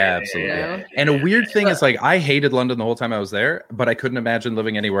 Yeah, absolutely. Yeah. And a weird thing is, like, I hated London the whole time I was there, but I couldn't imagine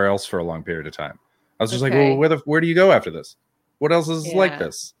living anywhere else for a long period of time. I was just like, well, where do you go after this? What else is like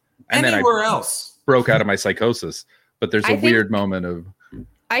this? And anywhere else. Broke out of my psychosis. But there's a weird moment of...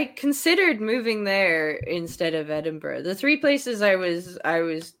 I considered moving there instead of Edinburgh. The three places I was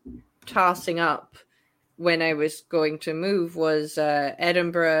tossing up when I was going to move was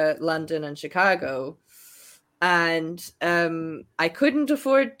Edinburgh, London, and Chicago. And I couldn't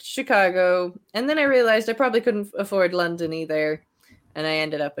afford Chicago. And then I realized I probably couldn't afford London either. And I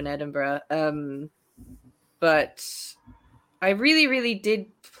ended up in Edinburgh. But I really, really did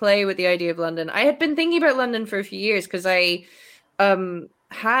play with the idea of London. I had been thinking about London for a few years because I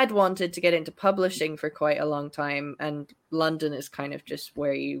had wanted to get into publishing for quite a long time. And London is kind of just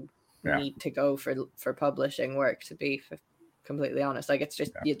where you need to go for publishing work, to be completely honest. Like, it's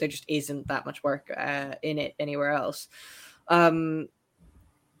just there just isn't that much work in it anywhere else. And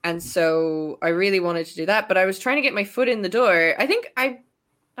so I really wanted to do that, but I was trying to get my foot in the door. I think I'm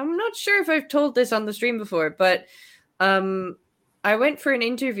not sure if I've told this on the stream before, but I went for an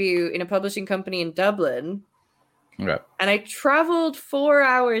interview in a publishing company in Dublin. Okay. And I traveled 4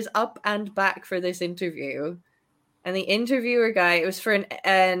 hours up and back for this interview. And the interviewer guy, it was for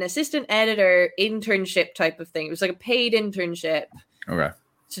an assistant editor internship type of thing. It was like a paid internship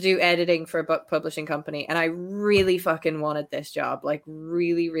to do editing for a book publishing company. And I really fucking wanted this job. Like,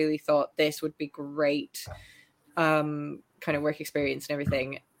 really, really thought this would be great kind of work experience and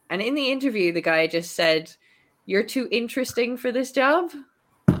everything. And in the interview, the guy just said, "You're too interesting for this job."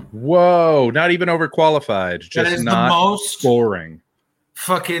 Whoa, not even overqualified. Just not the most boring.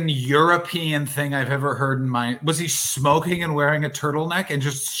 Fucking European thing I've ever heard in my. Was he smoking and wearing a turtleneck and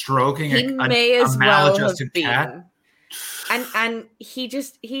just stroking he a may as well have been. cat? And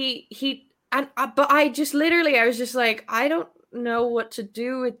but I just literally, I was just like, I don't know what to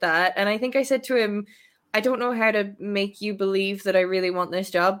do with that. And I think I said to him, I don't know how to make you believe that I really want this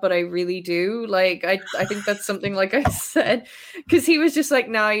job, but I really do. Like, I think that's something like I said, because he was just like,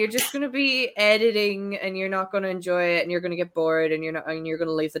 no, you're just going to be editing and you're not going to enjoy it and you're going to get bored and you're going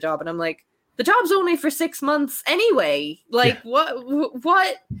to leave the job. And I'm like, the job's only for 6 months anyway. Like,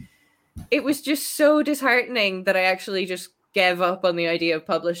 what? It was just so disheartening that I actually just gave up on the idea of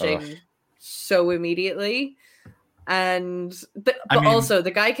publishing so immediately. And but also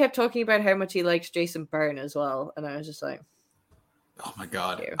the guy kept talking about how much he liked Jason Byrne as well, and I was just like, oh my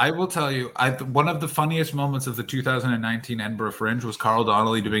god. I will tell you, one of the funniest moments of the 2019 Edinburgh Fringe was Carl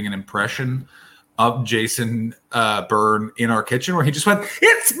Donnelly doing an impression of Jason Byrne in our kitchen, where he just went,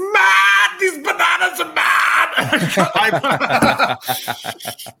 "It's mad, these bananas are mad."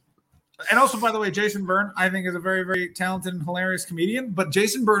 And also, by the way, Jason Byrne, I think, is a very, very talented and hilarious comedian. But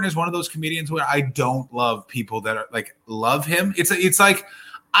Jason Byrne is one of those comedians where I don't love people that are like love him. It's like,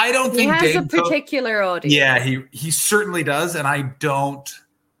 I don't think he has a particular audience. Yeah, he certainly does, and I don't.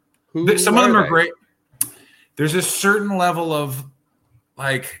 Some of them are great. There's a certain level of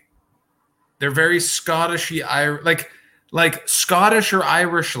like, they're very Scottish-y, like Scottish or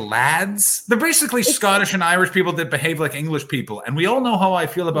Irish lads. They're basically Scottish and Irish people that behave like English people. And we all know how I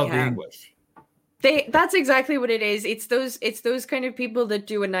feel about the English. That's exactly what it is. It's those kind of people that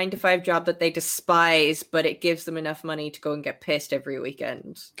do a 9-to-5 job that they despise, but it gives them enough money to go and get pissed every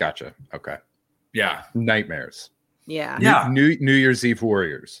weekend. Gotcha. Okay. Yeah. Nightmares. Yeah. Yeah. New Year's Eve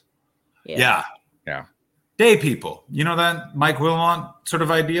warriors. Yeah. Day people. You know that Mike Wilmot sort of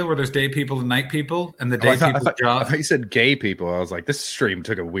idea where there's day people and night people, and the day people job. I thought you said gay people. I was like, this stream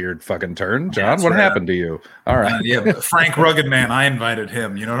took a weird fucking turn. John, what happened to you? All right. Frank Rugged Man, I invited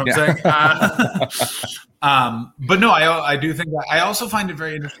him. You know what I'm saying? But no, I do think that. I also find it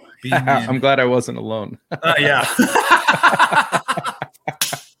very interesting. I'm glad I wasn't alone. Yeah.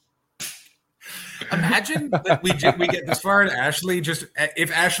 Imagine that we get this far and Ashley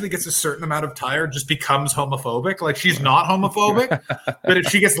if Ashley gets a certain amount of tired, just becomes homophobic. Like, she's not homophobic, but if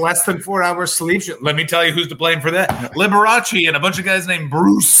she gets less than 4 hours sleep, let me tell you who's to blame for that. Liberace and a bunch of guys named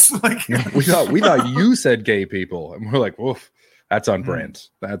Bruce. Like, we thought you said gay people, and we're like, woof, that's on brand.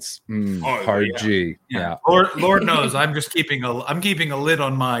 That's hard G. Yeah. Lord knows, I'm just keeping a lid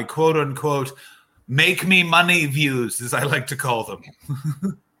on my quote unquote make me money views, as I like to call them.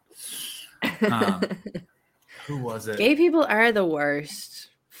 Who was it? Gay people are the worst.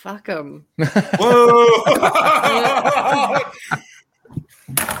 Fuck them. Whoa!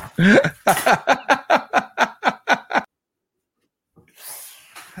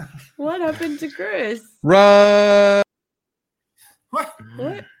 What happened to Chris? Run! What?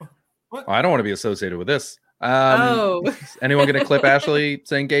 I don't want to be associated with this. Is anyone going to clip Ashley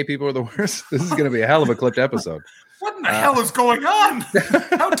saying gay people are the worst? This is going to be a hell of a clipped episode. What in the hell is going on?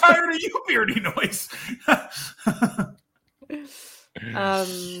 How tired are you, Beardy Noise?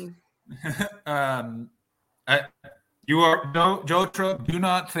 You are Jotra. Do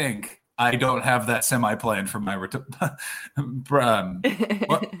not think I don't have that semi-planned for my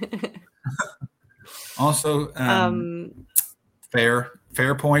also, fair.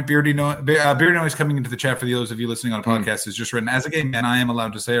 Fair point. Beardy Noise coming into the chat for those of you listening on a podcast is just written, as a gay man, I am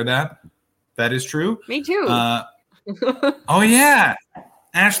allowed to say that. That is true. Me too. Oh, yeah.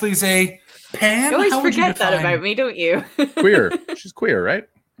 Ashley's a pan. You always How would you forget that define- about me, don't you? Queer. She's queer, right?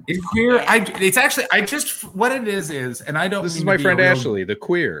 It's queer. Yeah. It's actually, what it is, and I don't. This is mean my to be friend a real- Ashley, the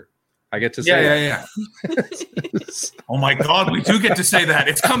queer. I get to say Yeah. Oh my God, we do get to say that.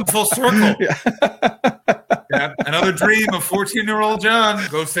 It's come full circle. Yeah, another dream of 14-year-old John.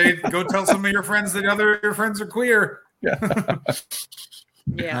 Go tell some of your friends that your friends are queer. Yeah.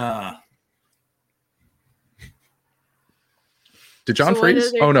 Did John So what freeze?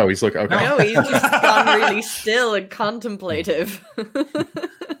 is it- Oh no, he's looking. Okay. No, he's just gone really still and contemplative.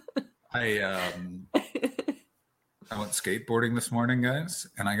 I went skateboarding this morning, guys,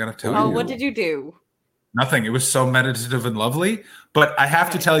 and I gotta tell Oh, you. what did you do? Nothing. It was so meditative and lovely. But I have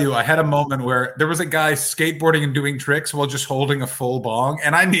to tell you, I had a moment where there was a guy skateboarding and doing tricks while just holding a full bong.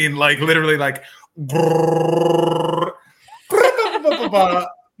 And I mean, like, literally, like, grrr, grrr,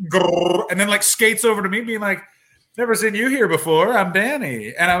 grrr, and then, like, skates over to me being like, never seen you here before. I'm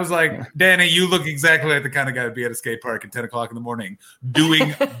Danny. And I was like, Danny, you look exactly like the kind of guy who'd be at a skate park at 10 o'clock in the morning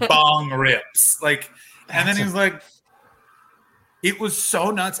doing bong rips. Like, and then he was like, it was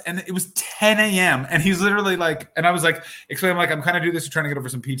so nuts. And it was 10 a.m. And he's literally like, and I was like, explaining, like, I'm kind of doing this, trying to get over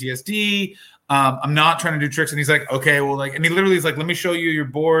some PTSD. I'm not trying to do tricks. And he's like, okay, well, like, and he literally is like, let me show you your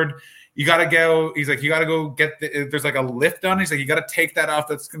board. You got to go. He's like, you got to go get there's like a lift on. He's like, you got to take that off.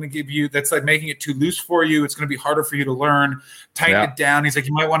 That's going to give you, that's like making it too loose for you. It's going to be harder for you to learn. Tighten it down. He's like,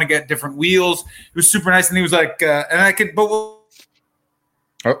 you might want to get different wheels. It was super nice. And he was like, and I could, but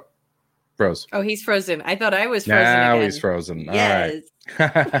Froze. Oh, he's frozen. I thought I was frozen. Now again. he's frozen. Yes. All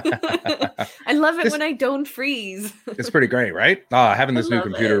right. I love it when I don't freeze. It's pretty great, right? Having this new love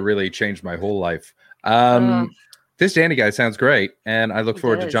computer it. really changed my whole life. This Danny guy sounds great, and I look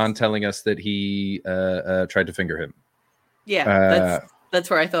forward to does. John telling us that he tried to finger him. Yeah, that's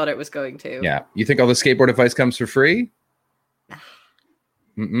where I thought it was going to. Yeah. You think all the skateboard advice comes for free?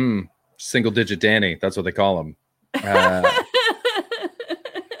 Single digit Danny. That's what they call him.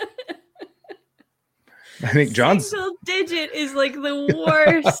 I think John's Single digit is like the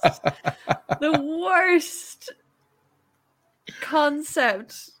worst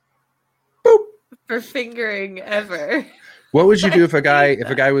concept for fingering ever. What would you do if a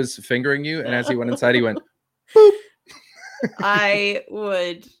guy was fingering you and as he went inside he went boop?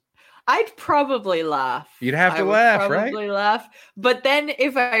 I'd probably laugh. You'd have to I would laugh, right? probably laugh. But then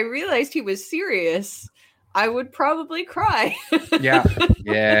if I realized he was serious, I would probably cry. Yeah.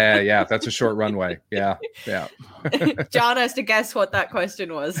 That's a short runway. Yeah. John has to guess what that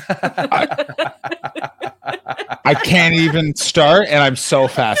question was. I can't even start, and I'm so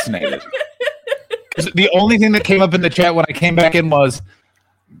fascinated. 'Cause the only thing that came up in the chat when I came back in was,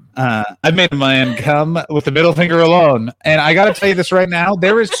 I made a man come with the middle finger alone. And I got to tell you this right now,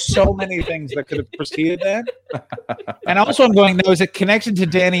 there is so many things that could have preceded that. And also I'm going, no, is it connection to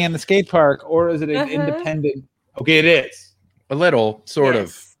Danny and the skate park, or is it an independent? Okay, it is. A little, sort of.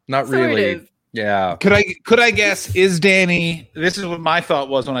 Yes, Not sort really. of. Yeah. Could I guess, is Danny, this is what my thought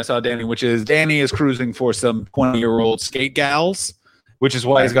was when I saw Danny, which is Danny is cruising for some 20-year-old skate gals, which is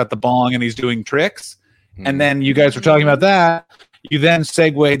why he's got the bong and he's doing tricks. And then you guys were talking about that. You then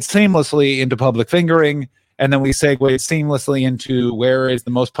segued seamlessly into public fingering, and then we segued seamlessly into where is the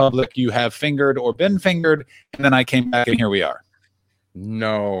most public you have fingered or been fingered, and then I came back and here we are.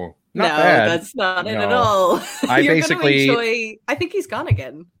 No. No, Not bad. that's not it No. at all. I You're basically- gonna enjoy. I think he's gone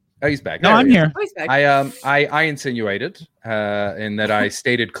again. Oh, he's back. No, There I'm he is. here. Oh, he's back. I insinuated in that I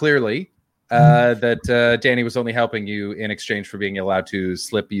stated clearly that Danny was only helping you in exchange for being allowed to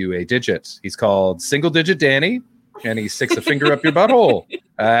slip you a digit. He's called Single Digit Danny, and he sticks a finger up your butthole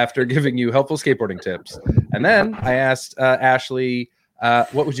after giving you helpful skateboarding tips. And then I asked Ashley,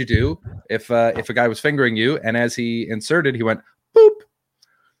 what would you do if a guy was fingering you? And as he inserted, he went, boop.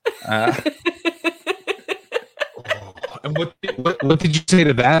 And what did you say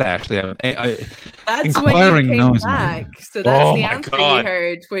to that, Ashley? That's when inquiring you came knows me. back. So that's Oh the my answer God. you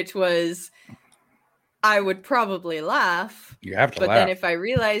heard, which was, I would probably laugh. You have to But laugh. then if I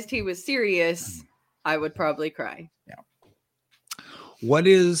realized he was serious, I would probably cry. What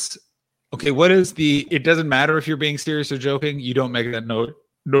is the, it doesn't matter if you're being serious or joking, you don't make that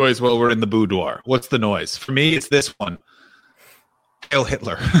noise while we're in the boudoir. What's the noise? For me, it's this one. Hail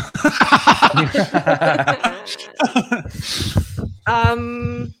Hitler.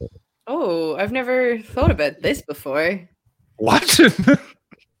 Oh, I've never thought about this before. What?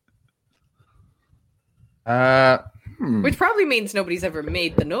 Which probably means nobody's ever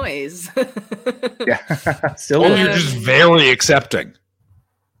made the noise. Yeah. Still Oh, you're just very accepting.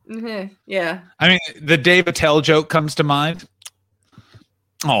 Yeah. I mean, the Dave Attell joke comes to mind.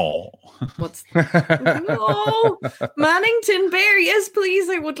 Oh, What's no Mannington Bear? Yes, please.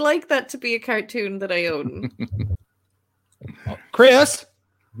 I would like that to be a cartoon that I own. Chris.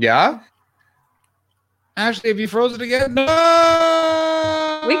 Yeah. Ashley, have you frozen again?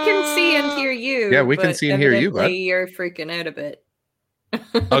 No. We can see and hear you. Yeah, we can but see and hear you, bud. evidently You're freaking out a bit.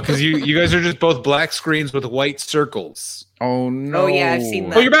 Oh, because you guys are just both black screens with white circles. Oh no. Oh yeah, I've seen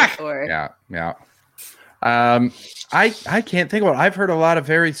that. Oh, you're back. Before. Yeah. I can't think about it. I've heard a lot of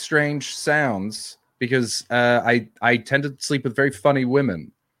very strange sounds because I tend to sleep with very funny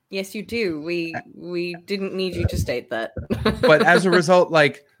women. Yes, you do. We didn't need you to state that. But as a result,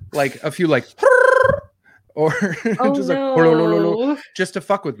 like a few like or Oh, just no. like just to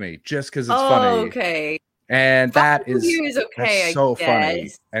fuck with me, just because it's Oh, funny. okay. And that Fuck with you is okay, that's so I funny.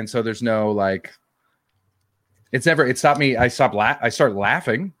 guess. And so there's no like it stopped me. I start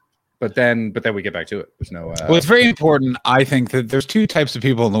laughing, but then we get back to it. There's no Well, it's very important, I think, that there's two types of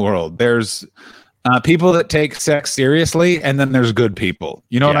people in the world. There's people that take sex seriously, and then there's good people.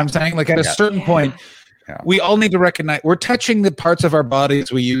 You know what I'm saying? Like at a certain point, we all need to recognize we're touching the parts of our bodies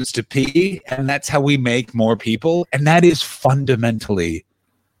we use to pee, and that's how we make more people. And that is fundamentally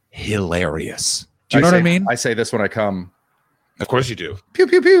hilarious. Do you know what I mean? I say this when I come. Of course you do. Pew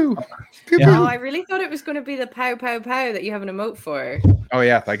pew pew. Pew, Yeah. pew. Oh, I really thought it was going to be the pow pow pow that you have an emote for. Oh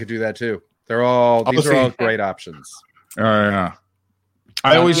yeah, I could do that too. These are all great options. Oh yeah.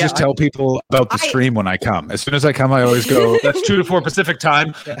 I always just tell people about the stream when I come. As soon as I come, I always go, that's 2 to 4 Pacific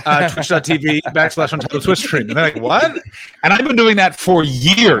time, twitch.tv/on Switch stream. And they're like, what? And I've been doing that for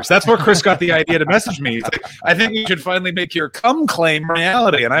years. That's where Chris got the idea to message me. He's like, I think you should finally make your come claim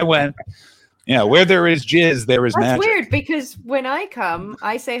reality. And I went, yeah, where there is jizz, there is That's magic. weird because when I come,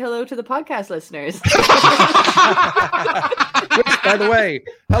 I say hello to the podcast listeners. Which, by the way,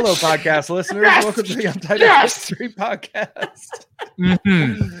 hello, podcast listeners. Welcome to the Untitled History Podcast.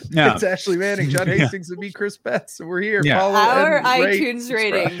 Mm-hmm. Yeah. It's Ashley Manning, John Hastings, and me, Chris Betts. And we're here. Yeah. Follow Our and rate, iTunes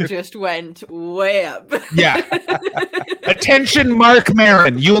rating just went way up. Yeah. Attention, Mark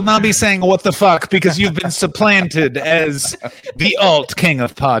Maron. You will now be saying what the fuck because you've been supplanted as the alt king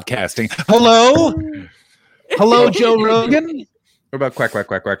of podcasting. Hello, Joe Rogan. What about quack, quack,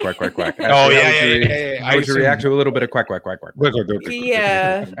 quack, quack, quack, quack, quack? Oh, Ashley, yeah. How would you react to a little bit of quack, quack, quack, quack?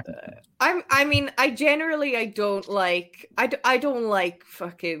 Yeah. I generally don't like I don't like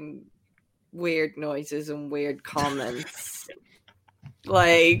fucking weird noises and weird comments.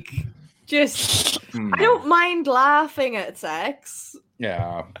 Like just I don't mind laughing at sex.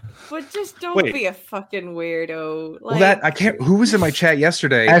 Yeah. But just don't be a fucking weirdo. Like, Well, I can't. Who was in my chat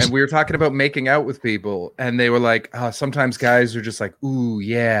yesterday, and we were talking about making out with people, and they were like, sometimes guys are just like, "Ooh,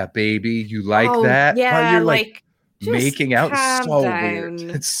 yeah, baby, you like that?" Yeah, While you're like just making out is so calm weird.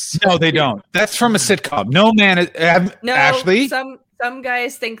 down. No, they don't. That's from a sitcom. No man is No, Ashley. some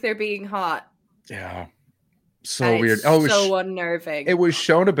guys think they're being hot. Yeah, so And weird. it's Oh, so unnerving. it was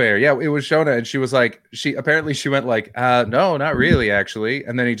Shona Bear. Yeah, it was Shona, and she was like, she went like, no, not really, actually.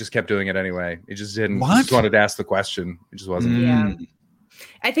 And then he just kept doing it anyway. He just didn't. He just wanted to ask the question. It just wasn't. Yeah.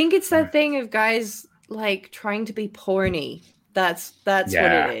 I think it's that thing of guys like trying to be porny. That's what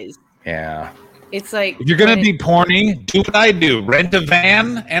it is. Yeah. It's like If you're gonna be porny, do what I do: rent a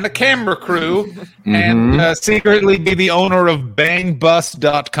van and a camera crew, and secretly be the owner of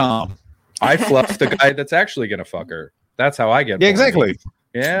bangbus.com. I fluff the guy that's actually gonna fuck her. That's how I get. Yeah, porny. exactly.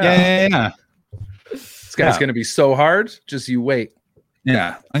 Yeah. This guy's gonna be so hard. Just you wait.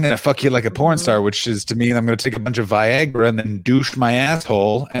 Yeah, I'm gonna fuck you like a porn star, which is to me, I'm gonna take a bunch of Viagra and then douche my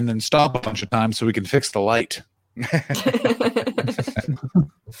asshole and then stop a bunch of times so we can fix the light.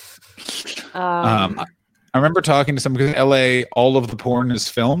 I remember talking to someone because in LA, all of the porn is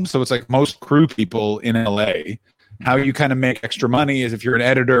filmed, so it's like most crew people in LA. How you kind of make extra money is if you're an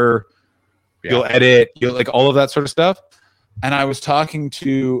editor, you'll edit, you'll like all of that sort of stuff. And I was talking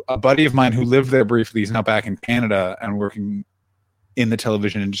to a buddy of mine who lived there briefly. He's now back in Canada and working in the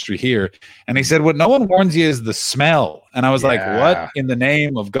television industry here. And he said, what no one warns you is the smell. And I was like, what in the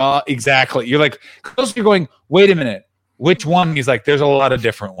name of God? Exactly. You're like, you're going, wait a minute. Which one? He's like, there's a lot of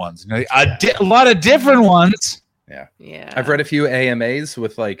different ones. You know, a lot of different ones. Yeah. I've read a few AMAs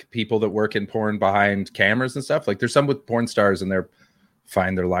with like people that work in porn behind cameras and stuff. Like there's some with porn stars and they're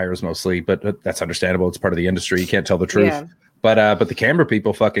fine. They're liars mostly, but that's understandable. It's part of the industry. You can't tell the truth. Yeah. But the camera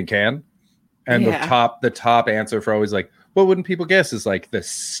people fucking can. And the top answer for always like, what wouldn't people guess is like the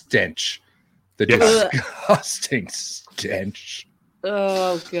stench, the disgusting stench.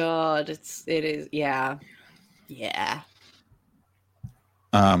 Oh God, it is. Yeah. You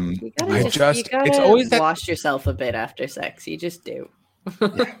gotta it's always wash yourself a bit after sex. You just do.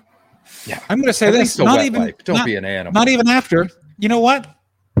 Yeah. I'm going to say At least this. a Not wet even. wipe. Don't not, be an animal. Not even after. You know what?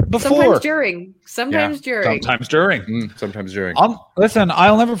 Before. Sometimes during. Sometimes during. Sometimes during. Sometimes during. Listen,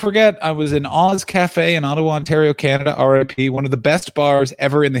 I'll never forget. I was in Oz Cafe in Ottawa, Ontario, Canada. RIP. One of the best bars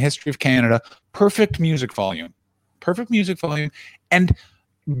ever in the history of Canada. Perfect music volume, and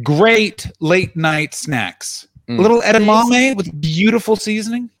great late night snacks. A little edamame with beautiful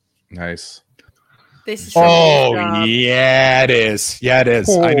seasoning. Nice. This is yeah, it is. Yeah, it is.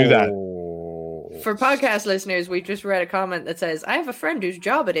 I knew that. For podcast listeners, we just read a comment that says, I have a friend whose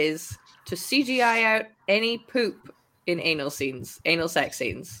job it is to CGI out any poop in anal sex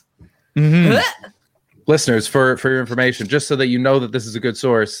scenes. Listeners, for your information, just so that you know that this is a good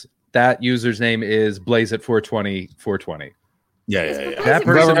source, that user's name is Blaze at 420. Yeah. That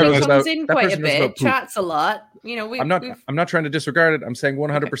person knows comes about in that quite a person knows bit, about poop. chats a lot. You know, I'm not trying to disregard it. I'm saying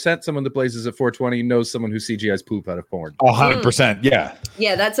 100% someone that blazes at 420 knows someone who CGI's poop out of porn. 100%. Yeah.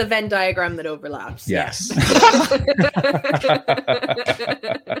 Yeah, that's a Venn diagram that overlaps. Yes.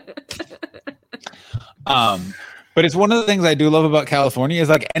 But it's one of the things I do love about California is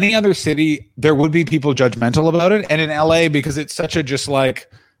like any other city, there would be people judgmental about it. And in LA, because it's such a just like,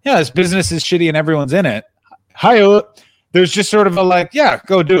 yeah, this business is shitty and everyone's in it. There's just sort of a like, yeah,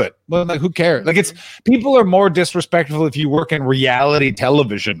 go do it. Well, like, who cares? Like, it's people are more disrespectful if you work in reality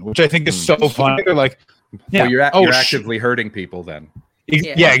television, which I think is so funny. They're like, yeah, well, you're actively hurting people then.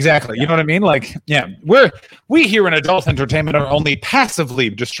 Yeah, exactly. You know what I mean? Like, yeah, we here in adult entertainment are only passively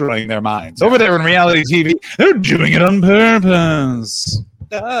destroying their minds. Over there in reality TV, they're doing it on purpose.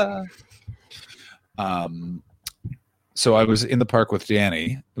 So I was in the park with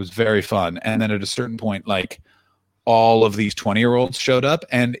Danny. It was very fun. And then at a certain point, like, all of these 20-year-olds showed up,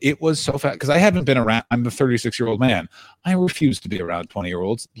 and it was so fast because I haven't been around. I'm a 36-year-old man. I refuse to be around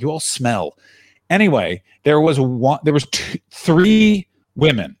 20-year-olds. You all smell. Anyway, there was three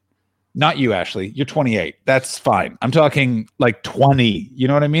women. Not you, Ashley. You're 28. That's fine. I'm talking like 20. You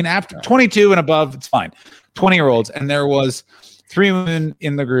know what I mean? After 22 and above, it's fine. 20-year-olds, and there was three women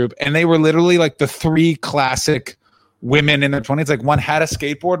in the group, and they were literally like the three classic women in their 20s. Like, one had a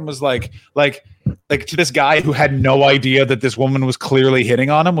skateboard and was like to this guy who had no idea that this woman was clearly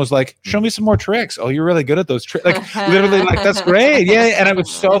hitting on him, was like, show me some more tricks. Oh, you're really good at those tricks. Like, literally, like, that's great. Yeah. And it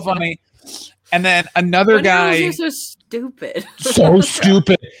was so funny. And then another guy. You're so stupid. So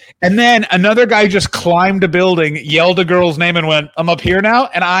stupid. And then another guy just climbed a building, yelled a girl's name, and went, I'm up here now.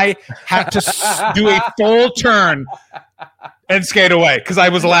 And I had to do a full turn and skate away because I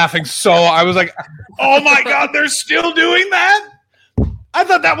was laughing. So I was like, oh my God, they're still doing that? I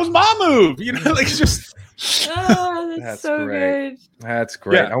thought that was my move. You know, like, just. Oh, that's so great. good. That's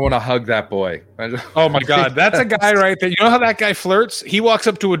great. Yeah. I want to hug that boy. Oh my God, that's a guy right there. You know how that guy flirts? He walks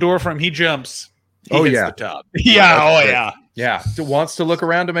up to a door frame, he jumps. He hits the top. Yeah. Yeah. Wants to look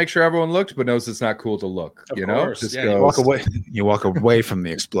around to make sure everyone looked, but knows it's not cool to look. Of you know, course. just Yeah, goes. you walk away from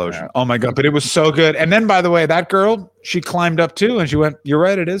the explosion. Oh my God, but it was so good. And then, by the way, that girl, she climbed up too, and she went, "You're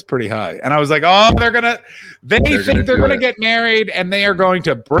right, it is pretty high." And I was like, "Oh, they think they're gonna get married, and they are going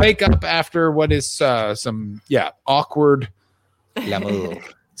to break up after what is some awkward l'amour."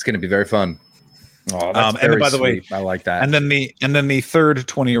 It's going to be very fun. Oh, and that's then, very by the way, sweet. I like that. And then the third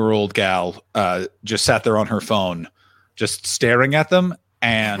 20-year-old gal just sat there on her phone, just staring at them.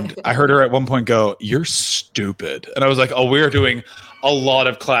 And I heard her at one point go, "You're stupid." And I was like, "Oh, we're doing a lot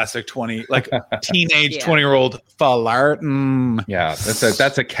of classic teenage 20-year-old flirting." Yeah,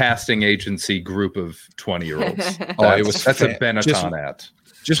 that's a casting agency group of 20-year-olds. That's a Benetton ad.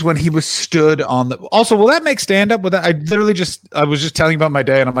 Just when he was stood on the. Also, will that make stand up? With that, I was just telling you about my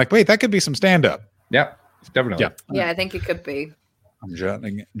day, and I'm like, wait, that could be some stand up. Yeah, definitely. Yeah, I think it could be. I'm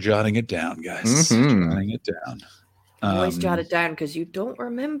jotting it down, guys. Jotting it down. Always jot it down because you don't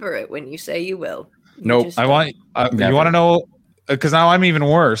remember it when you say you will. Nope. You want to know, because now I'm even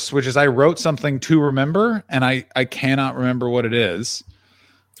worse, which is I wrote something to remember, and I cannot remember what it is.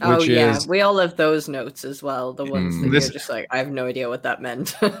 We all have those notes as well. The ones that you're just like, I have no idea what that meant.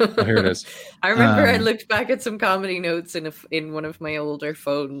 Here it is. I remember I looked back at some comedy notes in one of my older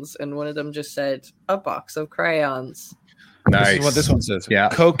phones, and one of them just said, "A box of crayons." Nice. This is what this one says. Yeah.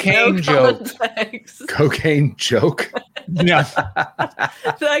 Cocaine No joke. context. Cocaine joke. Yeah.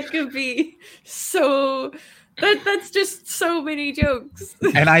 That could be so. That's just so many jokes.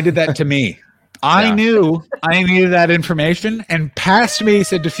 And I did that to me. I knew I needed that information, and past me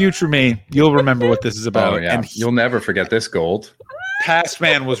said to future me, "You'll remember what this is about." Oh yeah, And you'll never forget this gold. past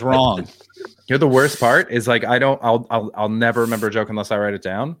man was wrong. You know, the worst part is like I'll never remember a joke unless I write it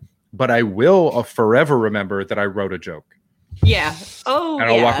down, but I will forever remember that I wrote a joke. Yeah. Oh, And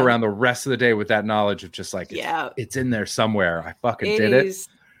yeah. I'll walk around the rest of the day with that knowledge of just like, Yeah. it's in there somewhere. I fucking did It it. is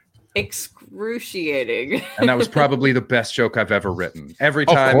excruciating. And that was probably the best joke I've ever written. Every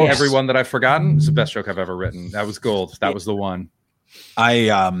Of time, course. every one that I've forgotten is the best joke I've ever written. That was gold. That was the one.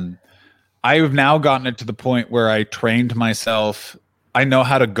 I've now gotten it to the point where I trained myself. I know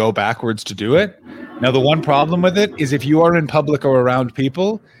how to go backwards to do it. Now, the one problem with it is if you are in public or around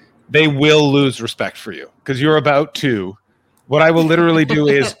people, they will lose respect for you because you're about to. What I will literally do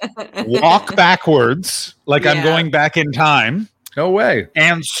is walk backwards like I'm Yeah. going back in time No way.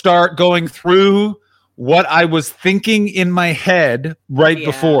 and start going through what I was thinking in my head right Yeah.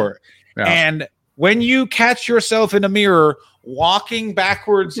 before. Yeah. And when you catch yourself in a mirror walking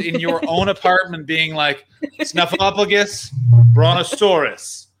backwards in your own apartment being like Snuffleupagus,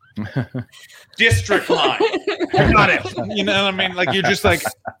 Brontosaurus, District Line, got it. You know what I mean? Like you're just like,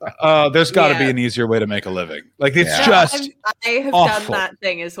 there's got to be Yeah. an easier way to make a living. Like it's Yeah. just I have awful. done that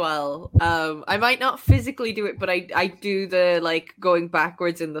thing as well. I might not physically do it, but I do the like going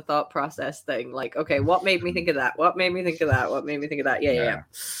backwards in the thought process thing. Like, okay, what made me think of that? What made me think of that? What made me think of that? Yeah.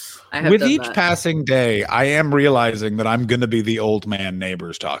 I have with done each that. passing day, I am realizing that I'm going to be the old man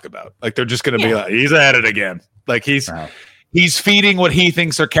neighbors talk about. Like they're just going to be like, he's at it again. Like he's feeding what he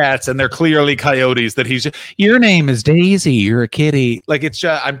thinks are cats, and they're clearly coyotes. That he's your name is Daisy. You're a kitty. Like it's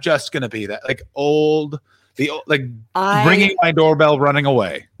just I'm just going to be that like ringing my doorbell, running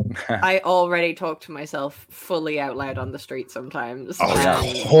away. I already talk to myself fully out loud on the street sometimes. Oh, yeah.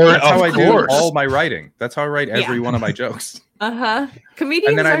 That's how I do course. all my writing. That's how I write every Yeah. one of my jokes. Comedians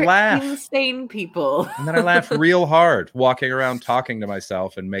And then I are laugh. insane people. And then I laugh real hard walking around talking to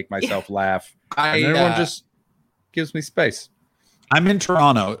myself and make myself laugh. And everyone just gives me space. I'm in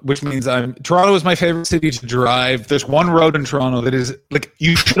Toronto, which means Toronto is my favorite city to drive. There's one road in Toronto that is like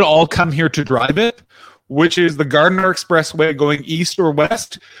you should all come here to drive it, which is the Gardiner Expressway going east or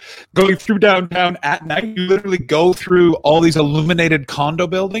west, going through downtown at night. You literally go through all these illuminated condo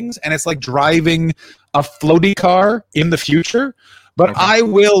buildings, and it's like driving a floaty car in the future. But I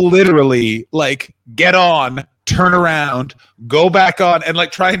will literally like get on, turn around, go back on, and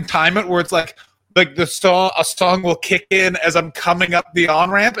like try and time it where it's like a song will kick in as I'm coming up the on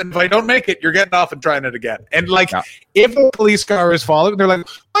ramp, and if I don't make it, you're getting off and trying it again. And like, if a police car is following, they're like,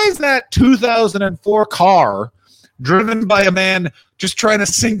 "Why is that 2004 car driven by a man just trying to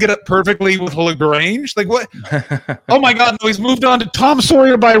sync it up perfectly with Lagrange? Like what? Oh my God, no, he's moved on to Tom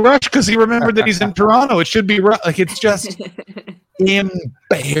Sawyer by Rush because he remembered that he's in Toronto. It should be like it's just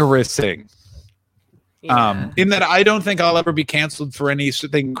embarrassing." In that I don't think I'll ever be canceled for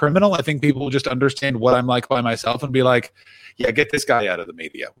anything criminal. I think people will just understand what I'm like by myself and be like, yeah, get this guy out of the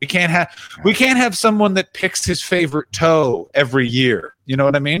media. We can't have someone that picks his favorite toe every year. You know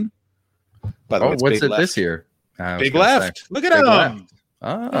what I mean? By the way, What's Big it Left. this year? Big Left. Look at Big him. Left.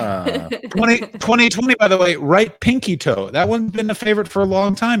 Ah. 2020, by the way, right pinky toe. That one's been a favorite for a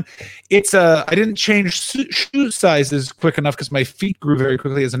long time. It's I didn't change shoe sizes quick enough because my feet grew very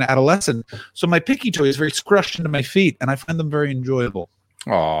quickly as an adolescent. So my pinky toe is very scrushed into my feet, and I find them very enjoyable.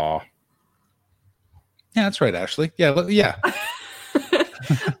 Aw. Yeah, that's right, Ashley. Yeah.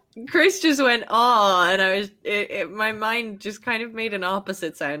 Chris just went, "Oh," and I was, my mind just kind of made an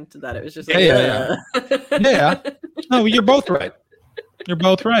opposite sound to that. It was just like, Yeah. No, you're both right. You're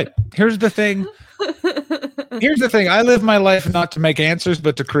both right. Here's the thing. I live my life not to make answers,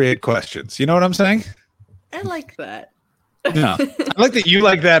 but to create questions. You know what I'm saying? I like that. No, I like that you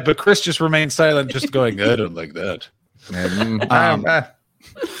like that, but Chris just remains silent, just going, I don't like that.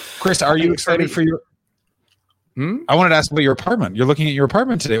 Chris, are you excited for your? I wanted to ask about your apartment. You're looking at your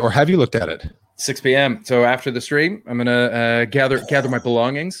apartment today, or have you looked at it? 6 p.m. So after the stream, I'm gonna gather my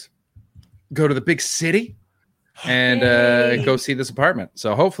belongings, go to the big city, and go see this apartment.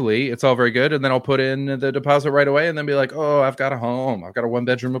 So hopefully it's all very good, and then I'll put in the deposit right away, and then be like, "Oh, I've got a home. I've got a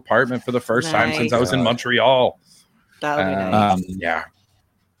 1-bedroom apartment for the first time since I was in Montreal." That would be nice.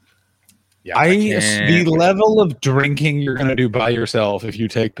 Yeah. The level of drinking you're going to do by yourself if you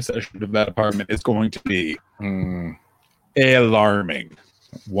take possession of that apartment is going to be alarming.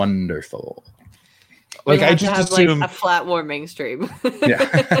 Wonderful. Like We I have to just have, assume. like, a flat warming stream.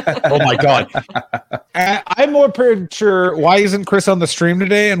 Yeah. Oh my God. I'm more sure why isn't Chris on the stream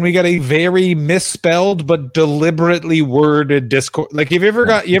today? And we got a very misspelled but deliberately worded Discord. Like, have you ever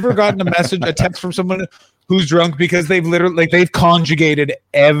gotten a text from someone who's drunk because they've literally they've conjugated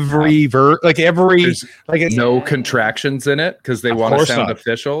every There's it's no contractions in it because they want to course sound not.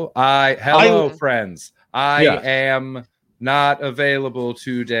 official. Hello, friends. I am not available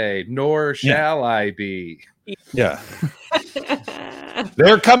today, nor shall I be. Yeah.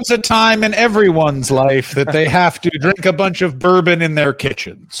 There comes a time in everyone's life that they have to drink a bunch of bourbon in their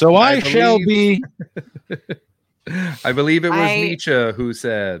kitchen. So I shall be. I believe it was Nietzsche who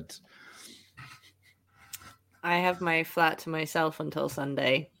said, I have my flat to myself until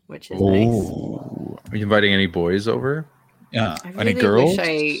Sunday, which is Are nice. you inviting any boys over? Yeah. I Any really girls?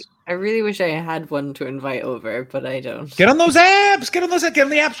 I really wish I had one to invite over, but I don't. Get on those apps. Get on the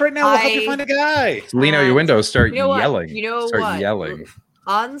apps right now. We'll help you find a guy. Lean out your window, start You know what? yelling. You know start what? yelling.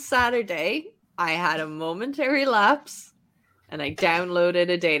 On Saturday, I had a momentary lapse, and I downloaded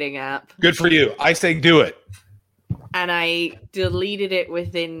a dating app, Good for you. I say do it. and I deleted it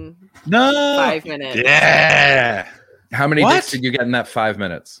within No. 5 minutes. Yeah. How many What? dicks did you get in that 5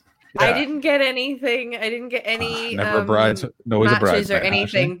 minutes? I didn't get anything. I didn't get any Never a bride. No, he's a bride. matches or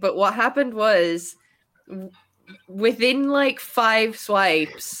anything. But what happened was, within like 5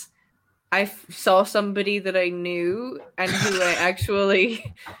 swipes, I saw somebody that I knew and who I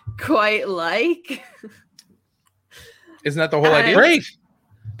actually quite like. Isn't that the whole idea? Great.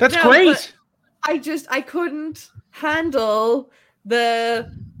 That's No, great. but I couldn't handle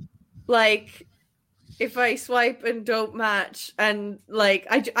the like if I swipe and don't match, and like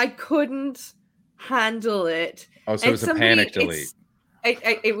I couldn't handle it. Oh, so And it was a panic delete.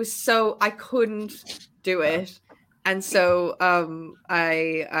 It was so I couldn't do it, and so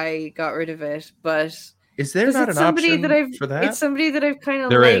I got rid of it. But Is there 'cause not it's an somebody option that I've for that? it's somebody that I've kind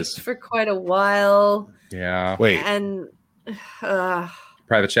of There liked is. for quite a while, Yeah. Wait, and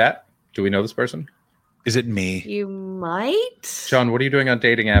Private chat? Do we know this person? is it me? you might. John, what are you doing on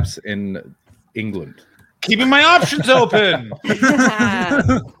dating apps in England? Keeping my options open.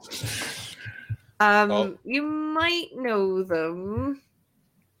 You might know them.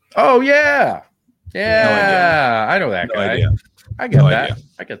 Oh, yeah. Yeah. No I know that No guy. idea. I get No that. idea.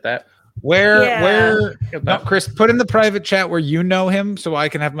 I get that. Where? Yeah. Where? I get No, that. Chris, put in the private chat where you know him, so I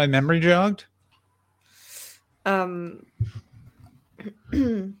can have my memory jogged.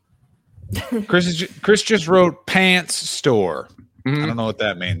 Chris just wrote pants store. Mhm. I don't know what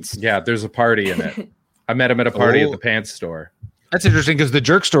that means. Yeah, there's a party in it. I met him at a party at Oh. the pants store. That's interesting because the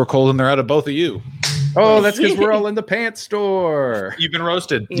jerk store called and they're out of both of you. Oh, that's because we're all in the pants store. You've been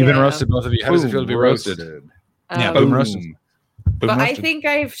roasted. You've been Yeah. roasted, both of you. How does it feel to be Boom, roasted? Yeah, boom Um, roasted. Boom. Boom but I roasted. think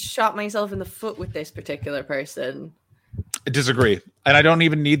I've shot myself in the foot with this particular person. I disagree. And I don't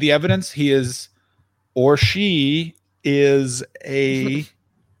even need the evidence. He is, or she is a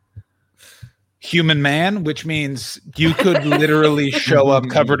human man, which means you could literally show up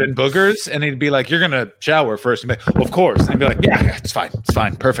covered in boogers and he'd be like, "You're going to shower first." And be like, "Well, of course." And he'd be like, "Yeah, it's fine. It's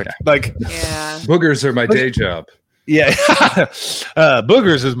fine. Perfect." Like, Yeah. Boogers are my day job. yeah.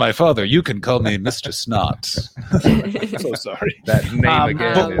 Boogers is my father. You can call me Mr. Snot. So sorry. That name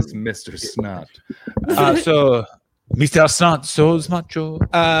again but- is Mr. Snot. So, Mr. Snot, so macho.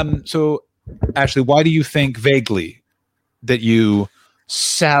 So, Ashley, why do you think vaguely that you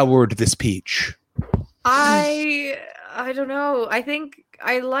soured this peach? I don't know. I think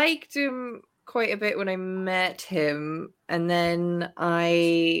I liked him quite a bit when I met him, and then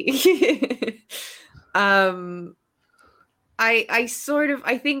I I sort of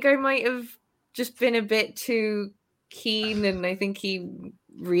I think I might have just been a bit too keen, and I think he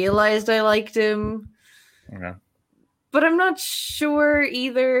realized I liked him. Okay. But I'm not sure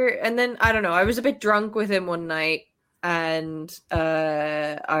either. And then I don't know. I was a bit drunk with him one night, and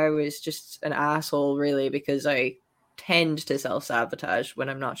I was just an asshole, really, because I tend to self-sabotage when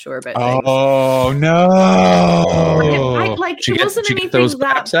I'm not sure about things. Oh no! Like Did it you wasn't get anything those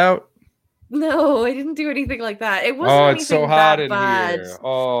that. baps out? No, I didn't do anything like that. It wasn't Oh, anything it's so hot that in bad. here.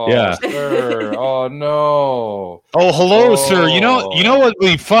 Oh, Yeah. sir. Oh, no. Oh, hello, sir. You know Oh. what would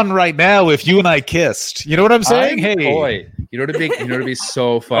be fun right now if you and I kissed. You know what I'm saying? I'm Hey, coy. You know what'd be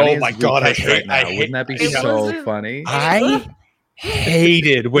so funny? Oh my is we God, I kissed hate- now. I hate- Wouldn't that be It so wasn't- funny? I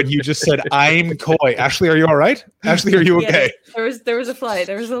hated when you just said I'm coy. Ashley, are you all right? Ashley, are you Yeah, okay? there was a fly.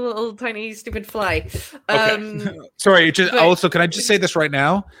 There was a little tiny stupid fly. Sorry, just but- also can I just say this right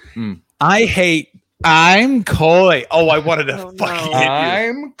now? Mm. I hate I'm coy. Oh, I wanted to Oh, fucking no. hit you.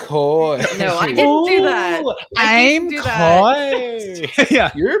 I'm coy. No, I didn't do that. Ooh, I didn't I'm do that. coy.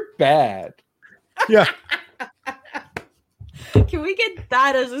 Yeah. You're bad. Yeah. Can we get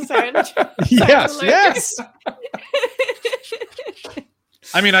that as a sound? Yes, alert? yes.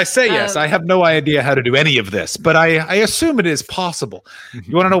 I mean, I say yes. I have no idea how to do any of this, but I assume it is possible.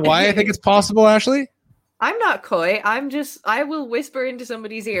 You want to know why I think it's possible, Ashley? I'm not coy. I will whisper into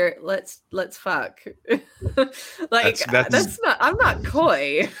somebody's ear, let's fuck. Like That's- I'm not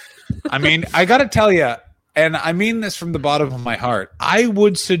coy. I mean, I got to tell you, and I mean this from the bottom of my heart, I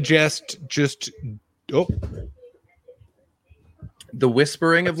would suggest just The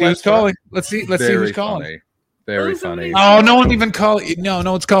whispering of Let's see who's Let's Fuck. calling. Let's see Very who's calling. funny. Very Oh, funny. somebody's- Oh, no one's even calling. No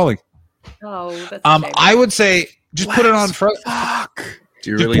one's calling. Oh, that's a shame. I would say just put it on front. Fuck.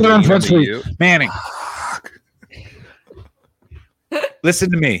 Do you Just really put it on lean front into screen. you? Manning.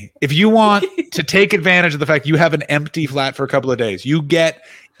 Listen to me. If you want to take advantage of the fact you have an empty flat for a couple of days, you get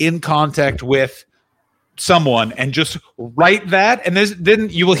in contact with someone and just write that, and then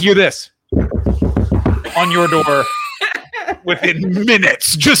you will hear this on your door within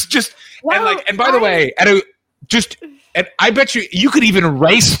minutes. Just and by the way, and I bet you could even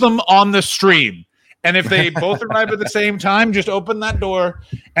race them on the stream. And if they both arrive at the same time, just open that door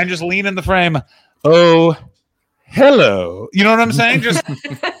and just lean in the frame. Oh, hello. You know what I'm saying? Just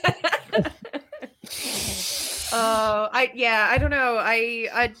I don't know.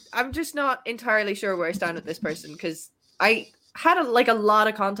 I'm just not entirely sure where I stand with this person because I had a lot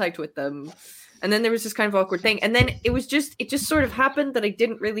of contact with them, and then there was this kind of awkward thing, and then it just sort of happened that I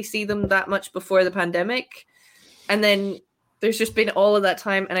didn't really see them that much before the pandemic, and then there's just been all of that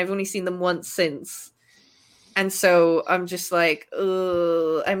time, and I've only seen them once since. And so I'm just like,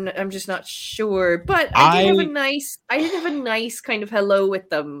 I'm just not sure. But I did have a nice kind of hello with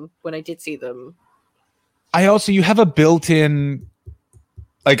them when I did see them. you have a built-in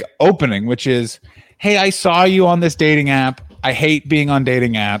like opening, which is, hey, I saw you on this dating app. I hate being on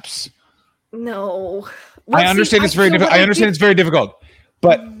dating apps. No. I understand it's very difficult. I understand it's very difficult.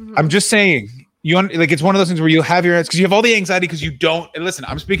 But I'm just saying, it's one of those things where you have your heads because you have all the anxiety because you don't. And listen,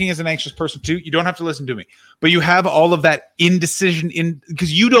 I'm speaking as an anxious person too. You don't have to listen to me, but you have all of that indecision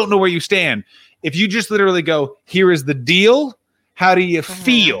because you don't know where you stand. If you just literally go, here is the deal. How do you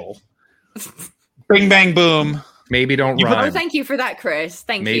feel? Bing, bang, boom. Maybe don't rhyme. Oh, thank you for that, Chris.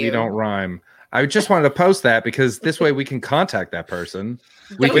 Thank you. Maybe don't rhyme. I just wanted to post that because this way we can contact that person.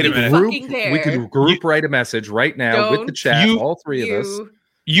 We could group write a message right now with the chat, all three of us.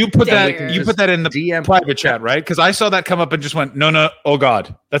 You put that in the DM private chat, right? Because I saw that come up and just went, no, oh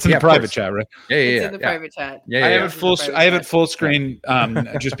God, that's in the private chat, right? Yeah. It's in the private chat. Yeah, I have it full screen,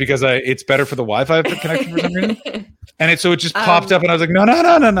 just because it's better for the Wi-Fi connection for some reason. And it just popped up, and I was like, no. All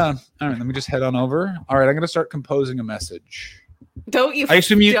right, let me just head on over. All right, I'm going to start composing a message. Don't you? I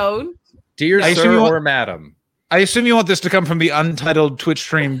assume you don't. Dear sir or madam. I assume you want this to come from the Untitled Twitch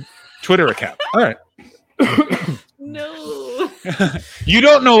stream Twitter account. All right. No. You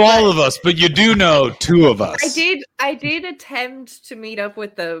don't know all of us, but you do know two of us. I did attempt to meet up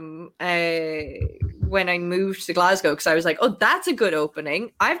with them when I moved to Glasgow because I was like, oh, that's a good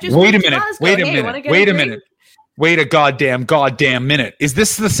opening. I've just Wait a minute. Wait a goddamn minute. Is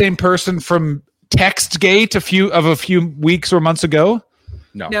this the same person from Textgate a few weeks or months ago?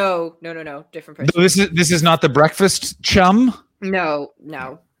 No. Different person. This is not the breakfast chum? No.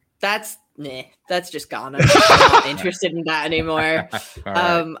 That's just gone. I'm not interested in that anymore.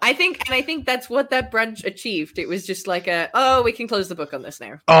 Right. I think that's what that brunch achieved. It was just like we can close the book on this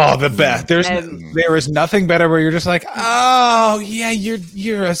now. Oh, the best. There is nothing better where you're just like, oh yeah,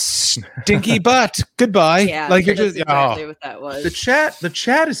 you're a stinky butt. Goodbye. Yeah, like you're just exactly what that was. The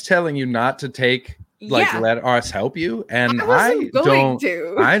chat is telling you not to take let us help you, and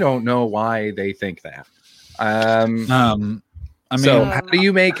I don't know why they think that. I mean, so how do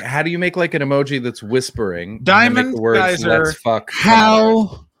you make like an emoji that's whispering? Diamond the words, Geyser, let's fuck.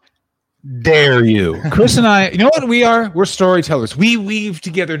 How dare you? Chris and I, you know what we are? We're storytellers. We weave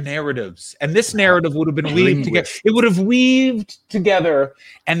together narratives, and this narrative would have been weaved together. It would have weaved together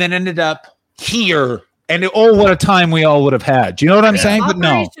and then ended up here. And what a time we all would have had. Do you know what I'm saying? But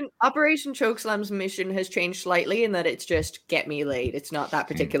no. Operation Chokeslam's mission has changed slightly in that it's just get me laid. It's not that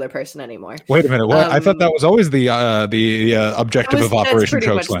particular person anymore. Wait a minute. What? I thought that was always the objective of Operation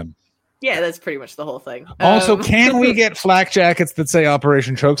Chokeslam. Yeah, that's pretty much the whole thing. Also, can we get flak jackets that say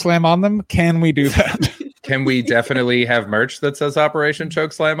Operation Chokeslam on them? Can we do that? Can we definitely have merch that says Operation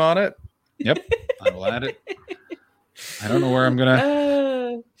Chokeslam on it? Yep. I will add it. I don't know where I'm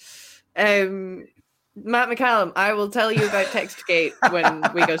going to... Matt McCallum, I will tell you about Textgate when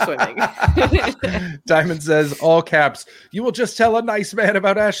we go swimming. Diamond says, all caps, you will just tell a nice man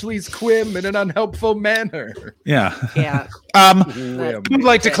about Ashley's quim in an unhelpful manner. Yeah. Yeah. I'd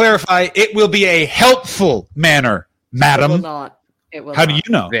like to clarify, it will be a helpful manner, madam. It will not. It will How not. do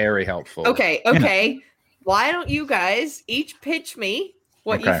you know? Very helpful. Okay. Yeah. Why don't you guys each pitch me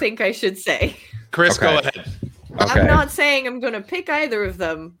what you think I should say? Chris, go ahead. Okay. I'm not saying I'm going to pick either of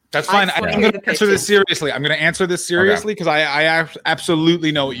them. That's fine. I'm going to answer this seriously. Because I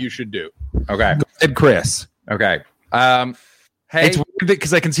absolutely know what you should do. Okay. Go ahead, Chris. Okay. Hey, It's weird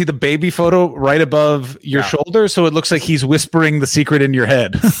because I can see the baby photo right above your shoulder, so it looks like he's whispering the secret in your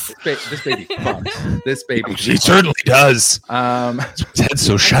head. this baby fucks. This baby. She certainly does. His head's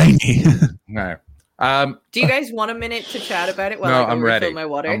so shiny. No. Do you guys want a minute to chat about it while No, I go I'm ready. refill my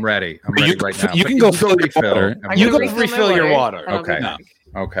water? I'm ready. I'm ready right now. You But can go fill fill your water. I'm You ready. go refill your water. and I'll be Okay. back.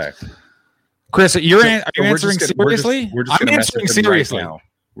 Okay. Chris, are you So answering we're just seriously? We're just I'm gonna answering message him seriously. Right now.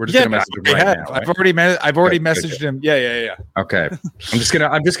 We're just gonna message him right now. I've Right? already Good, messaged good. him. Yeah. Okay. I'm just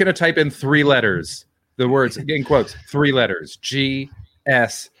gonna type in 3 letters. The words in quotes, 3 letters. GSA,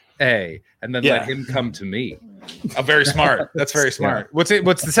 and then let him come to me. Oh, very smart. That's very smart. What's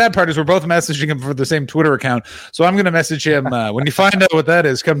the sad part is we're both messaging him for the same Twitter account. So I'm going to message him when you find out what that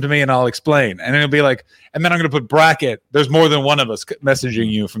is. Come to me and I'll explain. And then it'll be like, and then I'm going to put bracket. There's more than one of us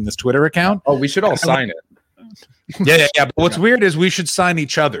messaging you from this Twitter account. Oh, we should all sign it. Yeah. But what's weird is we should sign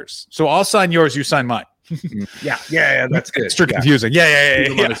each other's. So I'll sign yours. You sign mine. Yeah. That's good. Extra confusing. Yeah.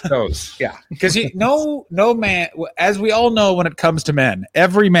 Keep him on his toes. Yeah. Because no man, as we all know, when it comes to men,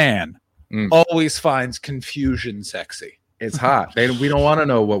 every man always finds confusion sexy. It's hot. We don't want to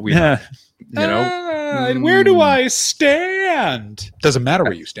know what we. Yeah. You know. Where do I stand? Doesn't matter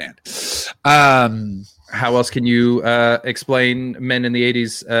where you stand. How else can you explain men in the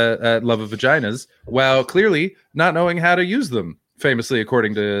 80s love of vaginas? Well, clearly not knowing how to use them. Famously,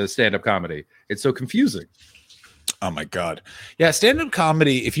 according to stand-up comedy, it's so confusing. Oh my god, yeah, stand-up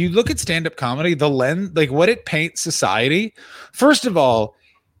comedy. If you look at stand-up comedy, the lens, like what it paints society. First of all,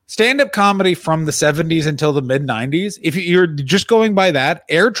 stand-up comedy from the 70s until the mid 90s. If you're just going by that,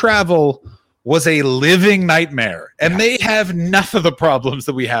 air travel was a living nightmare, and they have none of the problems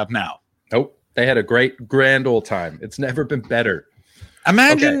that we have now. Nope, they had a grand old time. It's never been better.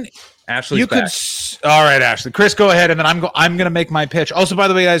 Imagine. Okay. Ashley's back. All right, Ashley. Chris, go ahead, and then I'm going to make my pitch. Also, by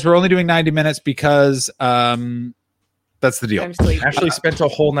the way, guys, we're only doing 90 minutes because that's the deal. Ashley spent a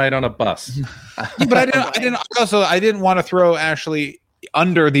whole night on a bus. But I didn't want to throw Ashley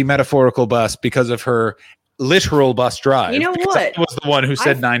under the metaphorical bus because of her literal bus drive. You know what? I was the one who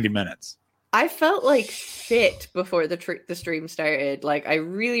said 90 minutes. I felt like shit before the stream started. Like, I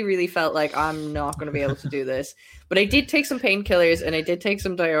really, really felt like I'm not going to be able to do this. But I did take some painkillers and I did take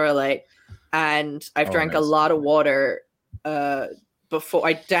some Diorolite, and I've drank a lot of water. Before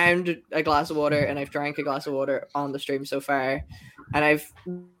I downed a glass of water, and I've drank a glass of water on the stream so far, and I've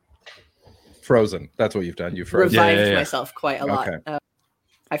frozen. That's what you've done. You've frozen. Revived myself quite a lot. Okay.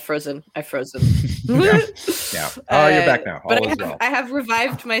 I've frozen. Yeah. Oh, you're back now. But All is well. I have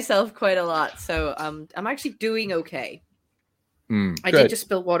revived myself quite a lot, so I'm actually doing okay. I did just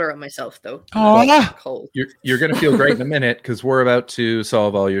spill water on myself, though. Oh, cold. You're going to feel great in a minute because we're about to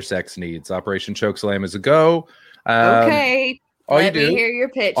solve all your sex needs. Operation Chokeslam is a go. Okay. Let me hear your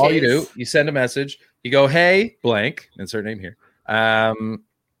pitches. All you do, you send a message. You go, hey, blank, insert name here. I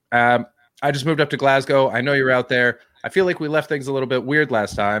just moved up to Glasgow. I know you're out there. I feel like we left things a little bit weird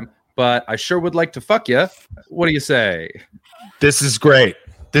last time, but I sure would like to fuck you. What do you say? This is great.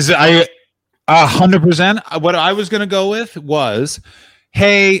 This is 100%. What I was going to go with was,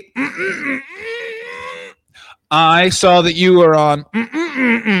 hey, I saw that you were on.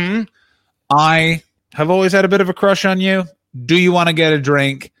 I have always had a bit of a crush on you. Do you want to get a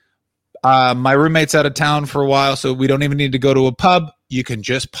drink? My roommate's out of town for a while, so we don't even need to go to a pub. You can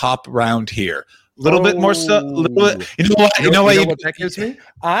just pop around here. A little bit more stuff. You know what? You know what that gives me?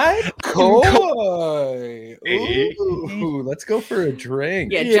 I'm coy. Ooh, let's go for a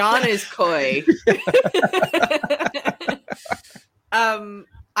drink. Yeah, John is coy.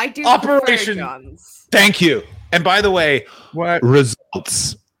 I do Operation John's. Thank you. And by the way, What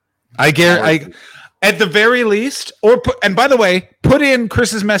results? I at the very least, and by the way, put in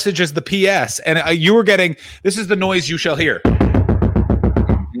Chris's message as the PS, and you were getting. This is the noise you shall hear.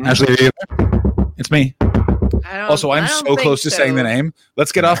 Ashley, are you there? It's me. Also, I'm so close to saying the name.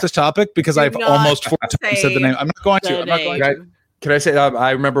 Let's get off this topic because I've almost 4 times said the name. I'm not going to. Can I say?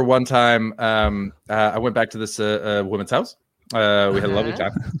 I remember one time I went back to this woman's house. We had a lovely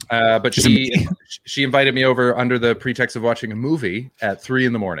time, but she invited me over under the pretext of watching a movie at 3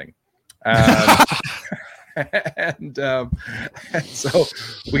 a.m. And so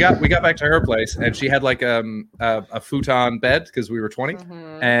we got back to her place, and she had like a futon bed because we were 20,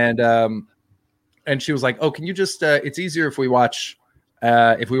 and she was like, "Oh, can you just? It's easier if we watch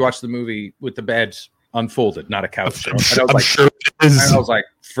the movie with the bed unfolded, not a couch." And I was like,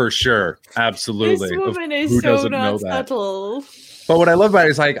 "For sure, absolutely." This woman is Who so doesn't know not that? subtle. But what I love about it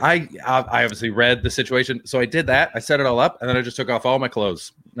is like I obviously read the situation, so I did that. I set it all up, and then I just took off all my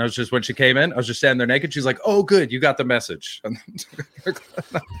clothes. And I was just when she came in, I was just standing there naked. She's like, "Oh, good, you got the message."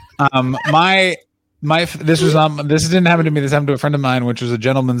 This didn't happen to me. This happened to a friend of mine, which was a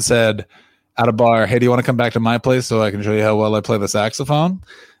gentleman said at a bar, "Hey, do you want to come back to my place so I can show you how well I play the saxophone?"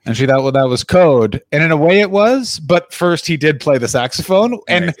 And she thought, well, that was code, and in a way, it was. But first, he did play the saxophone,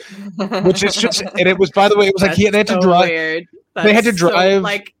 and which is just, and it was, by the way, it was like they had to drive. Weird. They had to drive. So,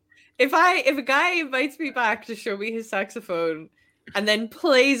 like, if a guy invites me back to show me his saxophone and then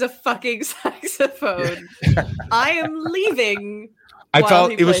plays a fucking saxophone, I am leaving. I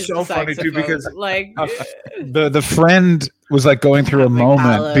felt it was so funny too because like the friend was like going through a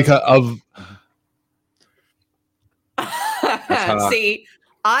moment because of. See,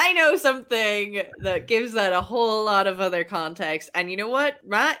 I know something that gives that a whole lot of other context, and you know what,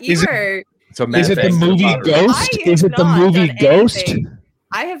 Matt, you are. Is it the movie Ghost? Is it the movie Ghost?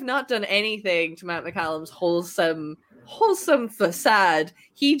 I have not done anything to Matt McCallum's wholesome facade.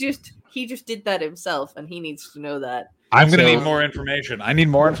 He just did that himself, and he needs to know that. I'm going to need more information. I need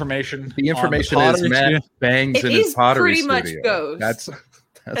more information. The information is Matt bangs in his pottery studio. It is pretty much Ghost.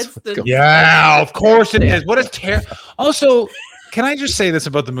 That's yeah, of course it is. What a Also, can I just say this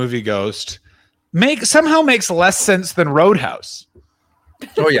about the movie Ghost? Somehow makes less sense than Roadhouse.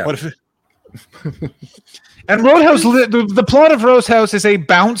 Oh yeah. What if and Roadhouse, the plot of Roadhouse is a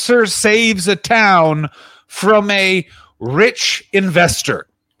bouncer saves a town from a rich investor,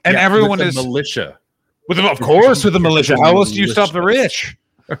 and everyone is militia. With the militia. How else do you stop the rich?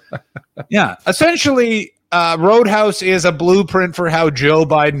 Yeah, essentially, Roadhouse is a blueprint for how Joe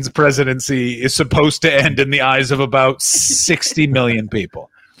Biden's presidency is supposed to end in the eyes of about 60 million people.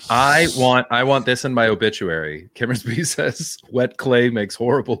 I want this in my obituary. Kimmersby says, "Wet clay makes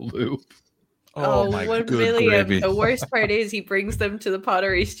horrible lube." Oh my 1 million. The worst part is he brings them to the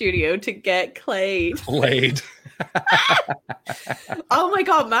pottery studio to get clay. Played. Oh my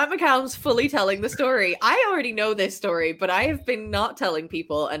god, Matt McCallum's fully telling the story. I already know this story, but I have been not telling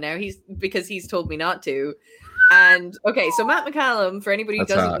people, and now because he's told me not to. And okay, so Matt McCallum, for anybody who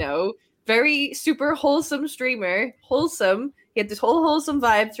doesn't know, very super wholesome streamer. Wholesome. He had this whole wholesome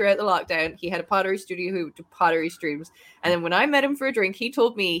vibe throughout the lockdown. He had a pottery studio who did pottery streams. And then when I met him for a drink, he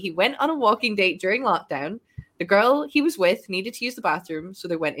told me he went on a walking date during lockdown. The girl he was with needed to use the bathroom, so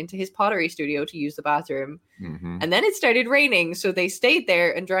they went into his pottery studio to use the bathroom. Mm-hmm. And then it started raining, so they stayed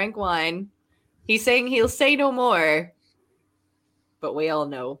there and drank wine. He's saying he'll say no more, but we all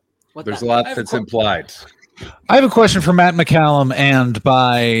know what there's a lot that's implied. I have a question for Matt McCallum, and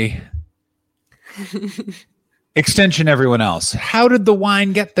by extension, everyone else. How did the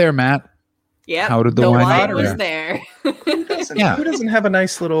wine get there, Matt? Yeah, how did the wine was there? Who doesn't have a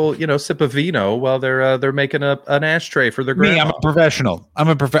nice little, sip of vino while they're making an ashtray for their grandma? Me, I'm a professional.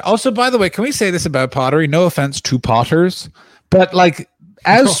 Also, by the way, can we say this about pottery? No offense to potters, but like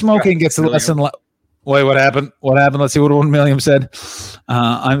as smoking gets less and less. Wait, what happened? What happened? Let's see what 1 million said.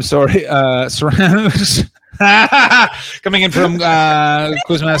 I'm sorry. Coming in from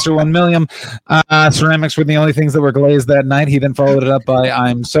Quizmaster 1 million. Ceramics were the only things that were glazed that night. He then followed it up by,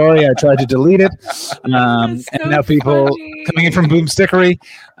 "I'm sorry, I tried to delete it." And now people coming in from Boom Stickery.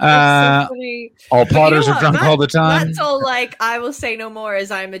 All potters are drunk all the time. That's all like, "I will say no more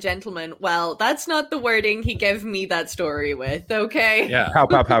as I'm a gentleman." Well, that's not the wording he gave me that story with, okay? Yeah. Pow,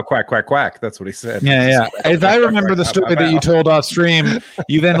 pow, pow, quack, quack, quack. That's what he said. Yeah. As I remember the story that you told off stream,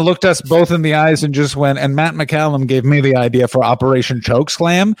 you then looked us both in the eyes and just went, and Matt McCallum gave me the idea for Operation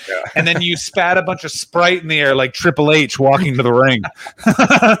Chokeslam. Yeah. And then you spat a bunch of Sprite in the air like Triple H walking to the ring.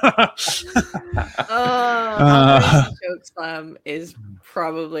 Operation Chokeslam is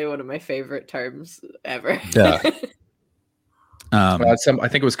probably one of my favorite terms ever. Yeah. I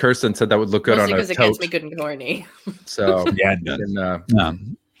think it was Kirsten said that would look good on a because tote. It gets me good and horny. So yeah,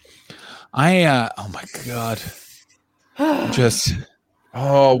 oh my god,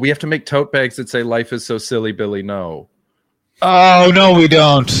 we have to make tote bags that say "Life is so silly, Billy." No. Oh no, we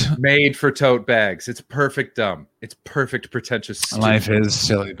don't. Made for tote bags. It's perfect dumb. It's perfect pretentious. Stupid. Life is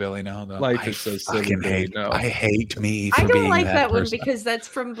silly, Billy. No, though. Life is so silly. Billy, no. I hate me. For I don't being like that person. one because that's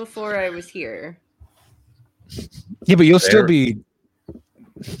from before I was here. Yeah, but you'll still be.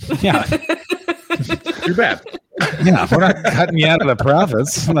 Yeah. Too bad. Yeah, we're not cutting you out of the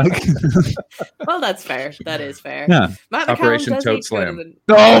profits. Like, well, that's fair. That is fair. Yeah. Matt Operation Toad Slam.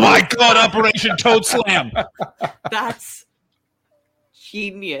 Oh my God! Operation Toad Slam. That's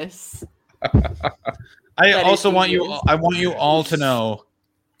genius. I want you all to know.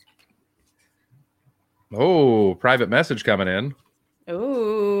 Oh, private message coming in.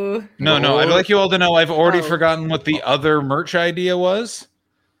 Oh. No. I'd like you all to know I've already forgotten what the other merch idea was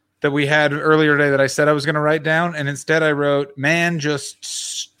that we had earlier today that I said I was going to write down, and instead I wrote, "Man just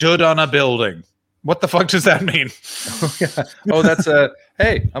stood on a building." What the fuck does that mean? Oh, that's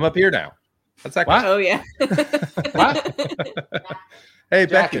hey, I'm up here now. That's that. What? Oh yeah. What? Hey,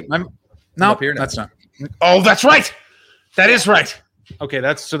 Jackie, Beckett. no, up here now. that's not. Oh, that's right. That is right. Okay,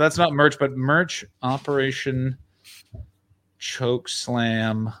 that's not merch, but merch Operation Choke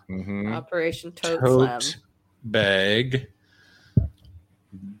Slam Mhm. Operation Toad Slam. tote bag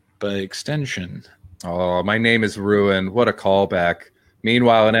by extension. Oh, my name is ruined. What a callback.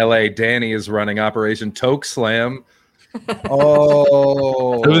 Meanwhile, in LA, Danny is running Operation Toke Slam.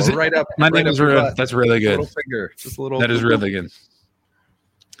 Oh, It was- right up. My right name up is your ruined. butt. That's really good. Little finger, just a little. That is really good.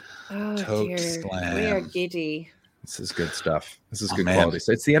 Oh Toad dear. Slam. We are giddy. This is good stuff. This is Oh, good man. quality.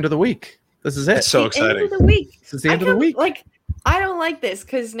 So it's the end of the week. This is it. It's so The exciting. End of the week. This is the end of the week. Like, I don't like this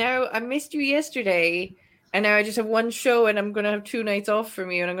because now I missed you yesterday, and now I just have one show, and I'm gonna have 2 nights off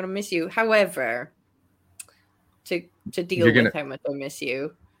from you, and I'm gonna miss you. However, to deal You're gonna- with how much I miss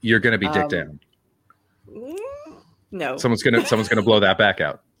you, You're gonna be dick down. no. Someone's gonna blow that back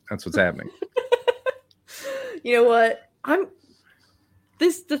out. That's what's happening. You know what?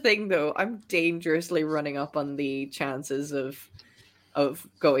 This is the thing though. I'm dangerously running up on the chances of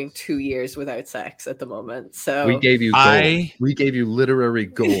going 2 years without sex at the moment. So We gave you gold. I- We gave you literary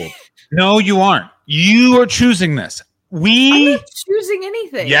gold. No, you aren't. You are choosing this. I'm We. not choosing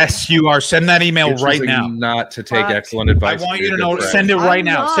anything. Yes, you are. Send that email You're right choosing now. not to take Fuck. excellent I advice. want from you your to good know. friend. Send it right I'm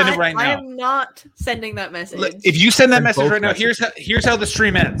now. Send it not- right I now. am not sending that message. If you send that Send message both right now, here's how the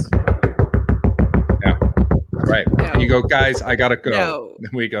stream ends. Right. No. And you go, guys, I gotta go. No. And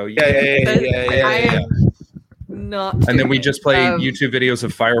we go, Yeah. I am not. And then doing we it. just play YouTube videos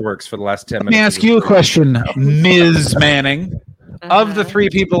of fireworks for the last 10 Let minutes. me ask you a question, Ms. Manning. Of the 3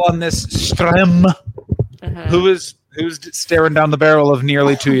 people on this stream, Uh-huh. who's staring down the barrel of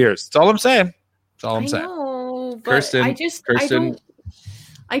nearly 2 years? That's all I'm saying. That's all I'm I saying. know, but Kirsten,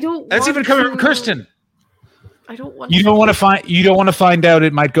 I don't. That's even want coming from to- Kirsten. I don't want. You don't want to find out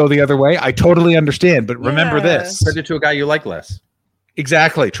it might go the other way. I totally understand, but remember Yeah. this. Send it to a guy you like less.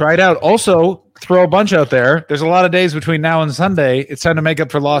 Exactly. Try it out. Also, throw a bunch out there. There's a lot of days between now and Sunday. It's time to make up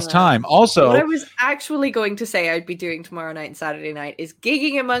for lost time. What Also, I was actually going to say I'd be doing tomorrow night and Saturday night is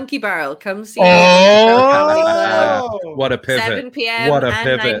gigging at Monkey Barrel. Come see me. Oh! What a pivot. 7 p.m. What a and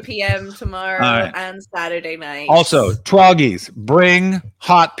pivot. 9 p.m. tomorrow All right. and Saturday night. also, Troggies, bring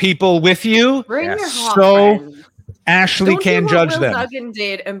hot people with you. bring Yes. your hot So friends. Ashley Don't can do what judge Will them. Duggan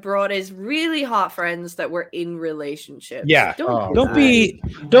did and brought his really hot friends that were in relationships. Yeah. Don't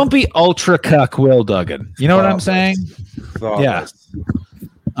Don't be ultra cuck Will Duggan. You know what I'm saying? Thoughtless.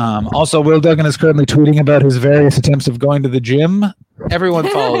 Also, Will Duggan is currently tweeting about his various attempts of going to the gym. Everyone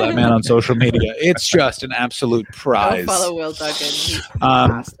follow that man on social media. It's just an absolute prize. Don't follow Will Duggan. He's Um,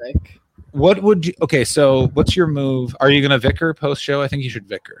 fantastic. What would you? Okay, so what's your move? Are you going to vicar post show? I think you should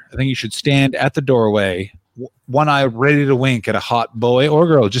vicar. I think you should stand at the doorway, one eye ready to wink at a hot boy or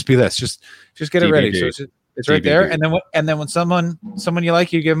girl. Just be this. Just get it ready. So it's right there. And then when someone you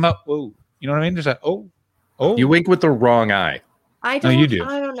like, you give them up. Whoa, you know what I mean? Just like oh. You wink with the wrong eye. I don't. you do.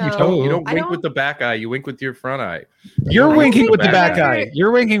 I don't You know. don't. You don't I wink with the back eye. You wink with your front eye. You're I winking think with the back that- eye.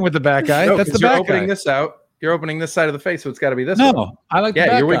 You're winking with the back eye. No, That's the 'cause you're back opening eye. this out. You're opening this side of the face, so it's got to be this one. No, I like. the Yeah,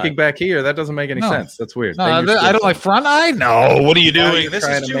 back you're eye. winking back here. That doesn't make any No. sense. That's weird. No, Then you're I don't like front eye. No, what are you Now doing? you're This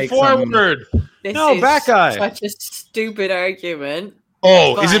trying is to too make some- forward. This No, is back eye. Such a stupid argument.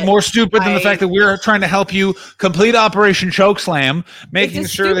 Oh, is it But more stupid than the I- fact that we're trying to help you complete Operation Chokeslam, making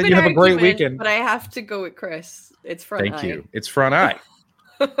It's a sure that you stupid have a great argument, weekend? But I have to go with Chris. It's front Thank eye. you. It's front eye.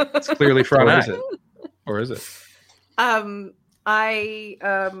 It's clearly front Or eye. is it? Or is it?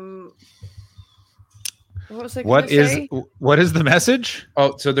 What was I gonna say? What is the message?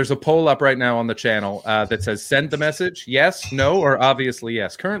 Oh, so there's a poll up right now on the channel that says send the message, yes, no, or obviously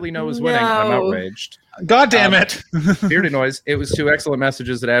yes. Currently, no is winning. I'm No. outraged. God damn it! Bearded Noise. It was 2 excellent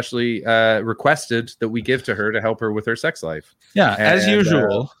messages that Ashley requested that we give to her to help her with her sex life. Yeah, as And,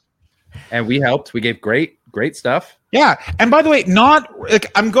 usual. And we helped. We gave great stuff. Yeah, and by the way, not like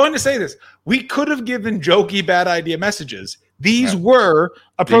I'm going to say this. We could have given jokey bad idea messages. These Yeah. were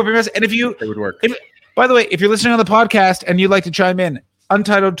appropriate messages. And if you It would work. By the way, if you're listening on the podcast and you'd like to chime in,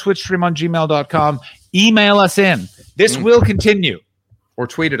 untitled Twitch stream on gmail.com, email us in. This will continue. Or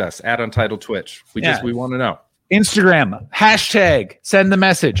tweet at us at Untitled Twitch. We want to know. Instagram, hashtag send the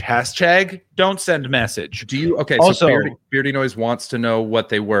message, hashtag don't send message. Do you Also- so Beardy Noise wants to know what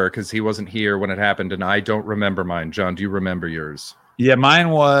they were because he wasn't here when it happened, and I don't remember mine. John, do you remember yours? Yeah, mine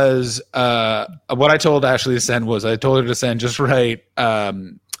was what I told Ashley to send was I told her to send just right.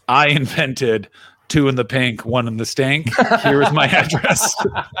 I invented 2 in the pink, 1 in the stink. Here is my address.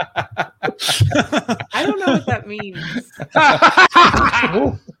 I don't know what that means.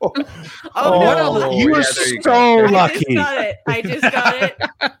 Oh, what no. you were there you so go. lucky. I just got it.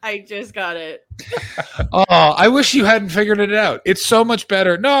 I just got it. Oh, I wish you hadn't figured it out. It's so much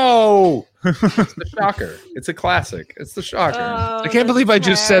better. No, It's the shocker. It's a classic. It's the shocker. Oh, I can't believe I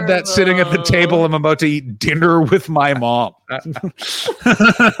just said that sitting at the table. I'm about to eat dinner with my mom.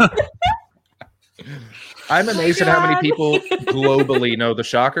 I'm amazed at how many God. people globally know the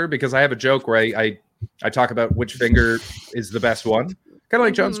shocker because I have a joke where I talk about which finger is the best one, kind of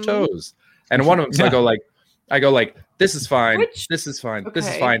like John's toes. And one of them, so I go like, this is fine, Which- this is fine, this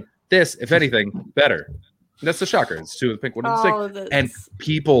is okay. fine. This, if anything, better. That's the shocker. It's two of the pink, one of the Oh, stick. And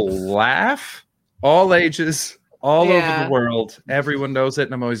people laugh, all ages, all over Yeah. the world. Everyone knows it,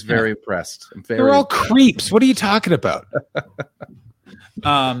 and I'm always very impressed. I'm very They're all impressed. creeps. What are you talking about?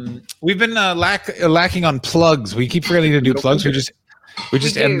 We've been lacking on plugs. We keep forgetting to do plugs. We just We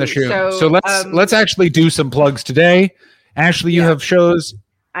end the do. show. So So, let's actually do some plugs today. Ashley, you Yeah. have shows.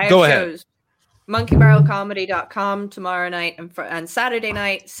 I have Go ahead. shows. monkeybarrelcomedy.com tomorrow night and Saturday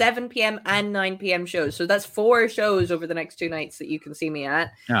night, 7 p.m. and 9 p.m. shows. So that's 4 shows over the next 2 nights that you can see me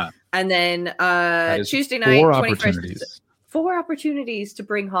at. Yeah. And then That is Tuesday night, 4 21st, opportunities. 4 opportunities to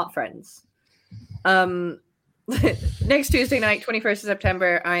bring hot friends. Next Tuesday night, 21st of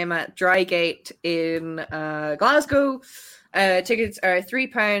September, I am at Drygate in Glasgow. Tickets are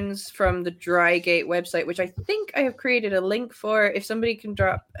 £3 from the Drygate website, which I think I have created a link for. If somebody can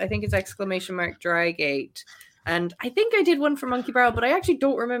drop, I think it's !Drygate. And I think I did one for Monkey Barrel, but I actually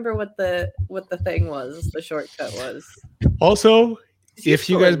don't remember what the thing was, the shortcut was. Also, if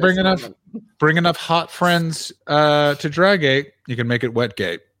you guys Useful in this bring enough hot friends to Drygate, you can make it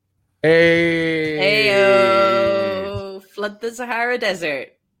Wetgate. Hey. Heyo, flood the Sahara Desert.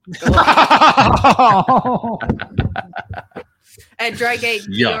 Go on. Drygate,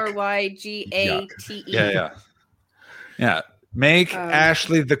 Yuck. Drygate. Yeah. Make Um,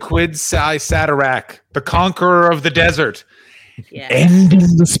 Ashley the Quid-Sai Satarak, the conqueror of the desert, Yeah.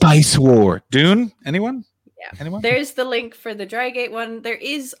 ending the spice war. Dune? Anyone? Yeah. Anyone? There's the link for the Drygate one. There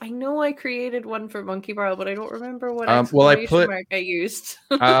is, I know I created one for Monkey Barrel, but I don't remember what Well, I exclamation put- mark I used.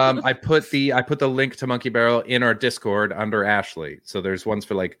 I put the link to Monkey Barrel in our Discord under Ashley. So there's ones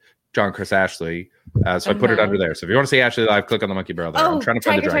for like John, Chris, Ashley. So I put it Uh-huh. under there. So if you want to see Ashley live, click on the Monkey Barrel there. Oh, I'm trying to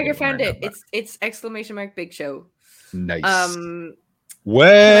find Tiger the Tiger Dragon found one it. right now, It's exclamation mark Big Show. but nice. Can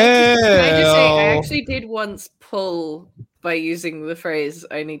Well, I just say I actually did once pull by using the phrase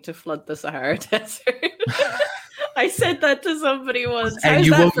 "I need to flood the Sahara Desert." I said that to somebody once. and How's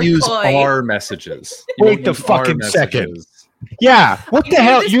you that won't for use coy? our messages. You Wait won't the use our fucking second. messages. yeah. What I the knew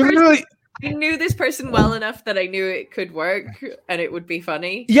hell? this You person- literally, I knew this person well enough that I knew it could work and it would be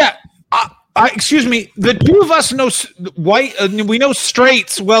funny. yeah. Excuse me. The two of us know white. We know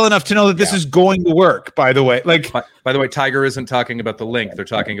straights well enough to know that this is going to work. By the way, like, By the way, Tiger isn't talking about the link. They're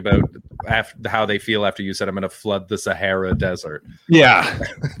talking about how they feel after you said, "I'm going to flood the Sahara Desert." yeah,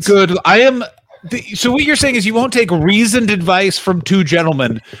 good. I am. So what you're saying is you won't take reasoned advice from two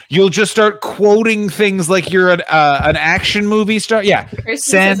gentlemen. You'll just start quoting things like you're an action movie star. Yeah, Kristen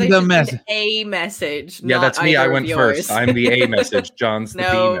send says I the should message. send a message. Yeah, not that's me. I either of went yours. first. I'm the A message. John's the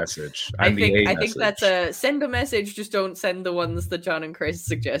No, B message. I I'm the A think message. that's a send a message. Just don't send the ones that John and Chris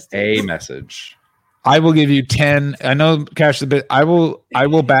suggested. A message. I will give you 10. I know cash is a bit. I will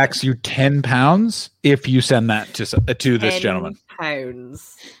backs you £10 if you send that to this gentleman. £10.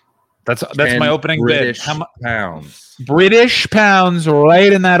 That's 10 my opening British bid. How much? pounds. British pounds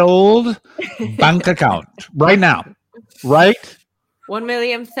right in that old bank account right now. Right? 1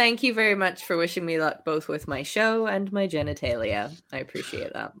 million. Thank you very much for wishing me luck both with my show and my genitalia. I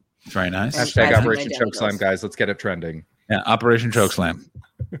appreciate that. Very nice. And Hashtag passing Operation my Chokeslam, genitals. guys. Let's get it trending. Yeah, Operation Chokeslam.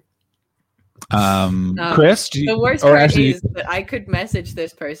 Chris, do you, The worst or part actually- is that I could message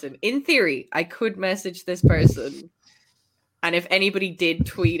this person. In theory, I could message this person, and if anybody did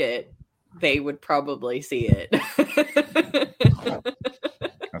tweet it, they would probably see it.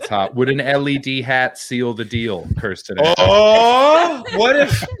 That's hot. Would an LED hat seal the deal, Kirsten? Oh, what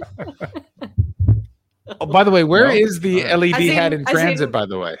if? Oh, by the way, where No? is the Alright. LED As in- hat in as transit? in- By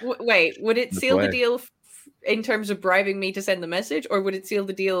the way, Wait, would it This seal way. the deal in terms of bribing me to send the message, or would it seal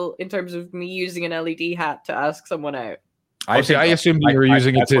the deal in terms of me using an LED hat to ask someone out? I assumed you were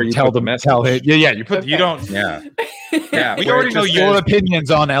using it that's where to you tell put the them. message. Tell it. Yeah. You put. Okay. You don't. Yeah. Yeah. We where already it know just your says,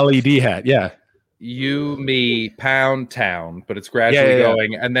 opinions on LED hat. Yeah. You, me, pound town, but it's gradually Yeah.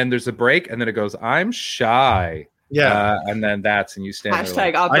 going, and then there's a break, and then it goes, I'm shy. And then and you stand there Hashtag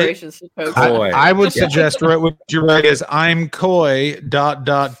like, Operation Suppose. Coy. I would Yeah. suggest what you write is I'm coy ...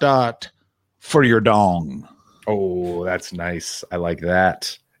 for your dong. oh, that's nice. I like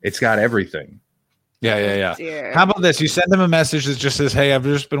that. It's got everything. Yeah. Dear. How about this? You send them a message that just says, "Hey, I've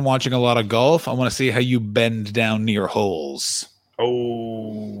just been watching a lot of golf. I want to see how you bend down near holes."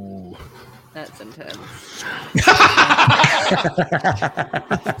 Oh. That's intense.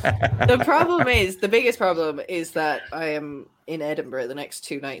 The biggest problem is that I am in Edinburgh the next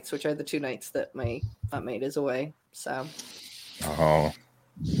 2 nights, which are the 2 nights that my flatmate is away. So. Oh.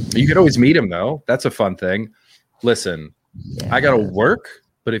 You could always meet him, though. That's a fun thing. Listen, I got to work,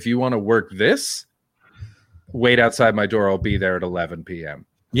 but if you want to work this, wait outside my door. I'll be there at 11 p.m.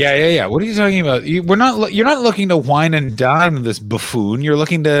 Yeah. What are you talking about? You're not looking to wine and dine this buffoon. You're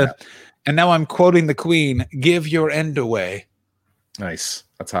looking to, and now I'm quoting the Queen: "Give your end away." Nice.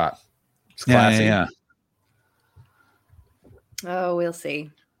 That's hot. It's classy. Yeah. Oh, we'll see.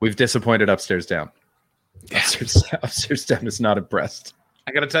 We've disappointed upstairs down. Yeah. Upstairs down is not impressed.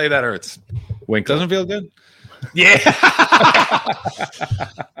 I got to tell you, that hurts. Wink. Doesn't feel good. Yeah.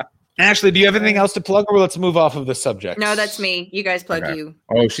 Ashley, do you have anything else to plug, or let's move off of the subject? No, that's me. You guys plug Okay. you.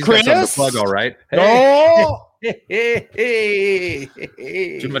 Oh, she's Chris? got something to plug, all right. No. Hey.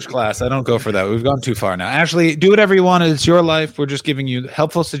 Too much class. I don't go for that. We've gone too far now. Ashley, do whatever you want. It's your life. We're just giving you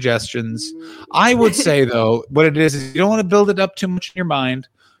helpful suggestions. I would say, though, what it is you don't want to build it up too much in your mind.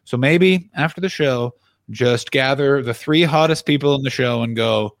 So maybe after the show, just gather the 3 hottest people in the show and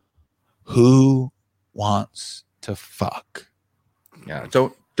go, who wants to fuck? Yeah,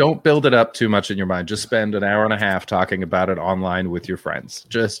 don't build it up too much in your mind. Just spend an hour and a half talking about it online with your friends.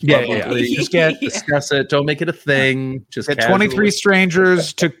 Just publicly Just discuss it. Don't make it a thing. Just get 23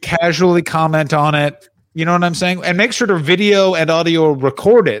 strangers to casually comment on it. You know what I'm saying? And make sure to video and audio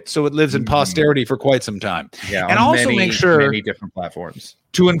record it so it lives in posterity for quite some time. Yeah, and also make sure many different platforms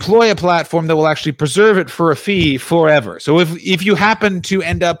to employ a platform that will actually preserve it for a fee forever. So if you happen to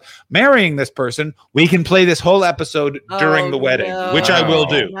end up marrying this person, we can play this whole episode during the wedding, which I will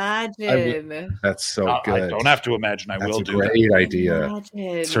do. Imagine. That's so good. I don't have to imagine. I will do that. Great idea.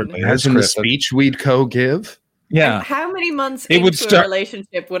 Imagine. Certainly. Imagine the speech we'd co-give. Yeah. And how many months It into would start- a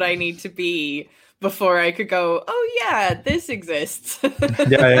relationship would I need to be before I could go, oh yeah, this exists?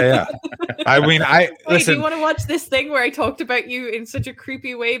 Yeah. I mean, Wait, listen. do you want to watch this thing where I talked about you in such a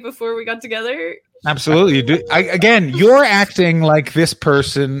creepy way before we got together? Absolutely. You do. Again, you're acting like this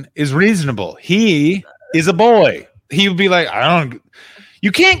person is reasonable. He is a boy. He would be like,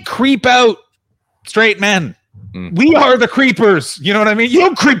 you can't creep out straight men. We are the creepers. You know what I mean? You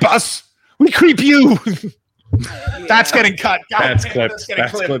don't creep us. We creep you. That's getting cut. That's clipped.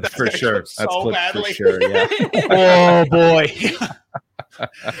 That's clipped for sure. That's clipped for sure. Yeah. Oh boy.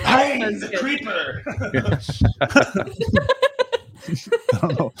 Hey, creeper. I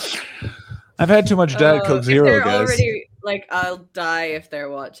don't know. I've had too much Diet Coke Zero, they're guys. already like, I'll die if they're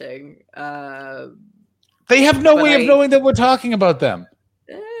watching. They have no way of I- knowing that we're talking about them.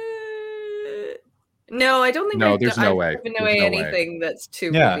 No, I don't think. No, there's no way. I've given There's away no anything that's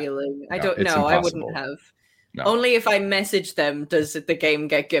too Yeah. revealing. I No, don't it's know. I impossible. wouldn't have. No. Only if I message them does the game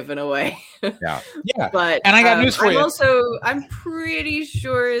get given away. Yeah. Yeah. But And I got news for you. I'm pretty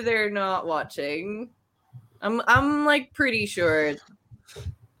sure they're not watching. I'm like pretty sure.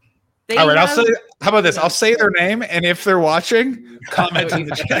 All right, I'll say. How about this? I'll say their name, and if they're watching, comment in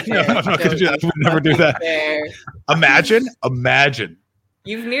the chat. No, I'm not going to do that. We'll never do that. Fair. Imagine.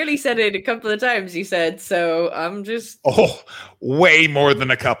 You've nearly said it a couple of times. You said so. I'm just. Oh, way more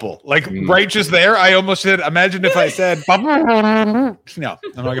than a couple. Like right just there, I almost said. Imagine if I said. No, I'm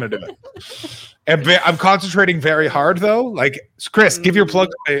not going to do it. And I'm concentrating very hard though. Like Chris, give your plug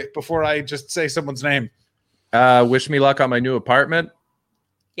away before I just say someone's name. Wish me luck on my new apartment.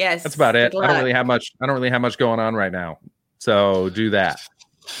 Yes. That's about it. good I don't luck. really have much going on right now. So do that.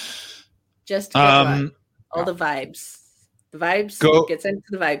 Just good luck. All the vibes. The vibes Go- get sent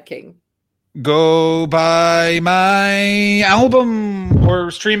to the Vibe King. Go buy my album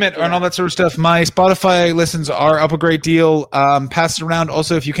or stream it and all that sort of stuff. My Spotify listens are up a great deal. Pass it around.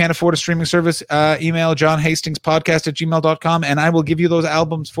 Also, if you can't afford a streaming service, email johnhastingspodcast@gmail.com and I will give you those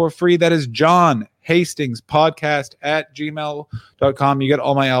albums for free. That is johnhastingspodcast@gmail.com. You get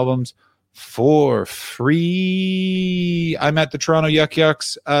all my albums for free. I'm at the Toronto Yuck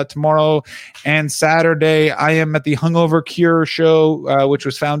Yucks tomorrow and Saturday. I am at the Hungover Cure show, which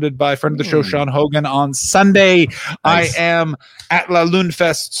was founded by friend of the show, Sean Hogan, on Sunday. Nice. I am at La Lune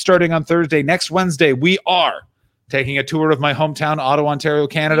Fest starting on Thursday. Next Wednesday, we are taking a tour of my hometown, Ottawa, Ontario,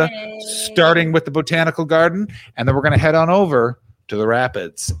 Canada, starting with the Botanical Garden, and then we're going to head on over to the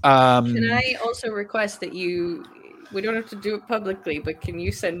Rapids. Can I also request that we don't have to do it publicly, but can you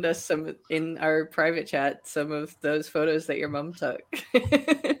send us some in our private chat, some of those photos that your mom took?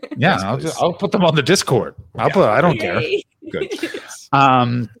 Yeah, I'll put them on the Discord. I don't care. Yay. Good.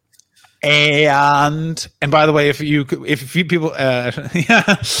 And by the way, if you people, yeah.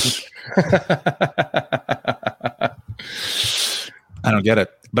 I don't get it,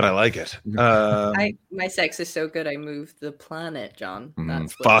 but I like it. My sex is so good, I moved the planet, John.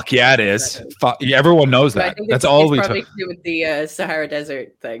 That's what fuck yeah, it is. Everyone knows that. That's all we probably to do with the Sahara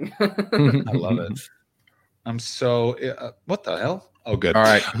Desert thing. I love it. I'm so. What the hell? Oh, good. All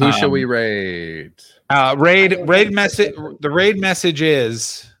right, who shall we raid? Raid message. The raid message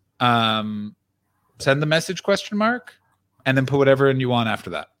is send the message ? And then put whatever in you want after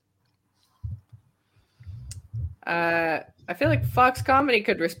that. I feel like Fox Comedy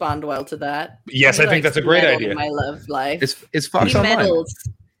could respond well to that. Yes, I think that's a great idea. In my love life. Is Fox online?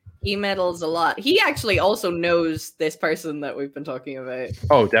 He meddles a lot. He actually also knows this person that we've been talking about.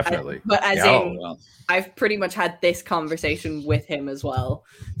 Oh, definitely. I've pretty much had this conversation with him as well.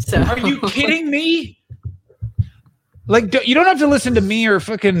 So are you kidding me? Like, you don't have to listen to me or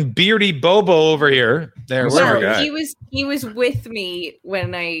fucking beardy Bobo over here. He was with me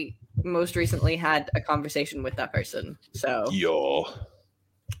when I most recently had a conversation with that person. So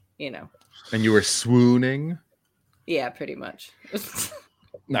And you were swooning? Yeah, pretty much.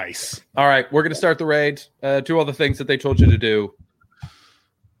 Nice. All right, we're going to start the raid. Do all the things that they told you to do.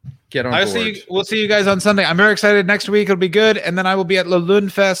 Get on board. We'll see you guys on Sunday. I'm very excited. Next week it'll be good. And then I will be at La Lune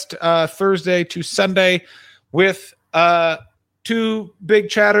Fest Thursday to Sunday with 2 big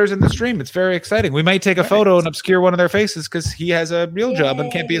chatters in the stream. It's very exciting. We might take a photo and obscure one of their faces because he has a real job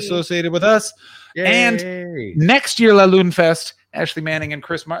and can't be associated with us. Yay. And next year, La Lune Fest, Ashley Manning and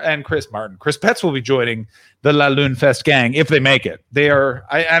Chris Martin. Chris Petz will be joining the La Lune Fest gang if they make it. They are.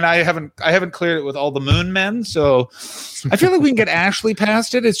 I haven't cleared it with all the Moon Men, so I feel like we can get Ashley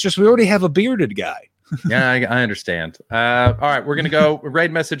past it. It's just we already have a bearded guy. Yeah, I understand. All right, we're gonna go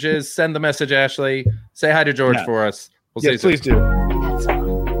raid messages. Send the message, Ashley. Say hi to George for us. We'll please do. That's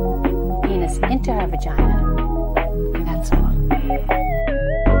all. Penis into her vagina. That's all.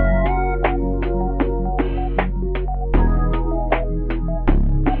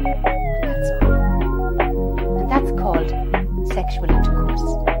 That's called sexual intercourse.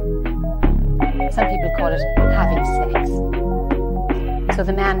 Some people call it having sex. So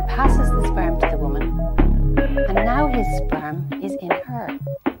the man passes the sperm to the woman, and now his sperm is in her.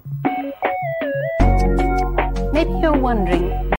 Maybe you're wondering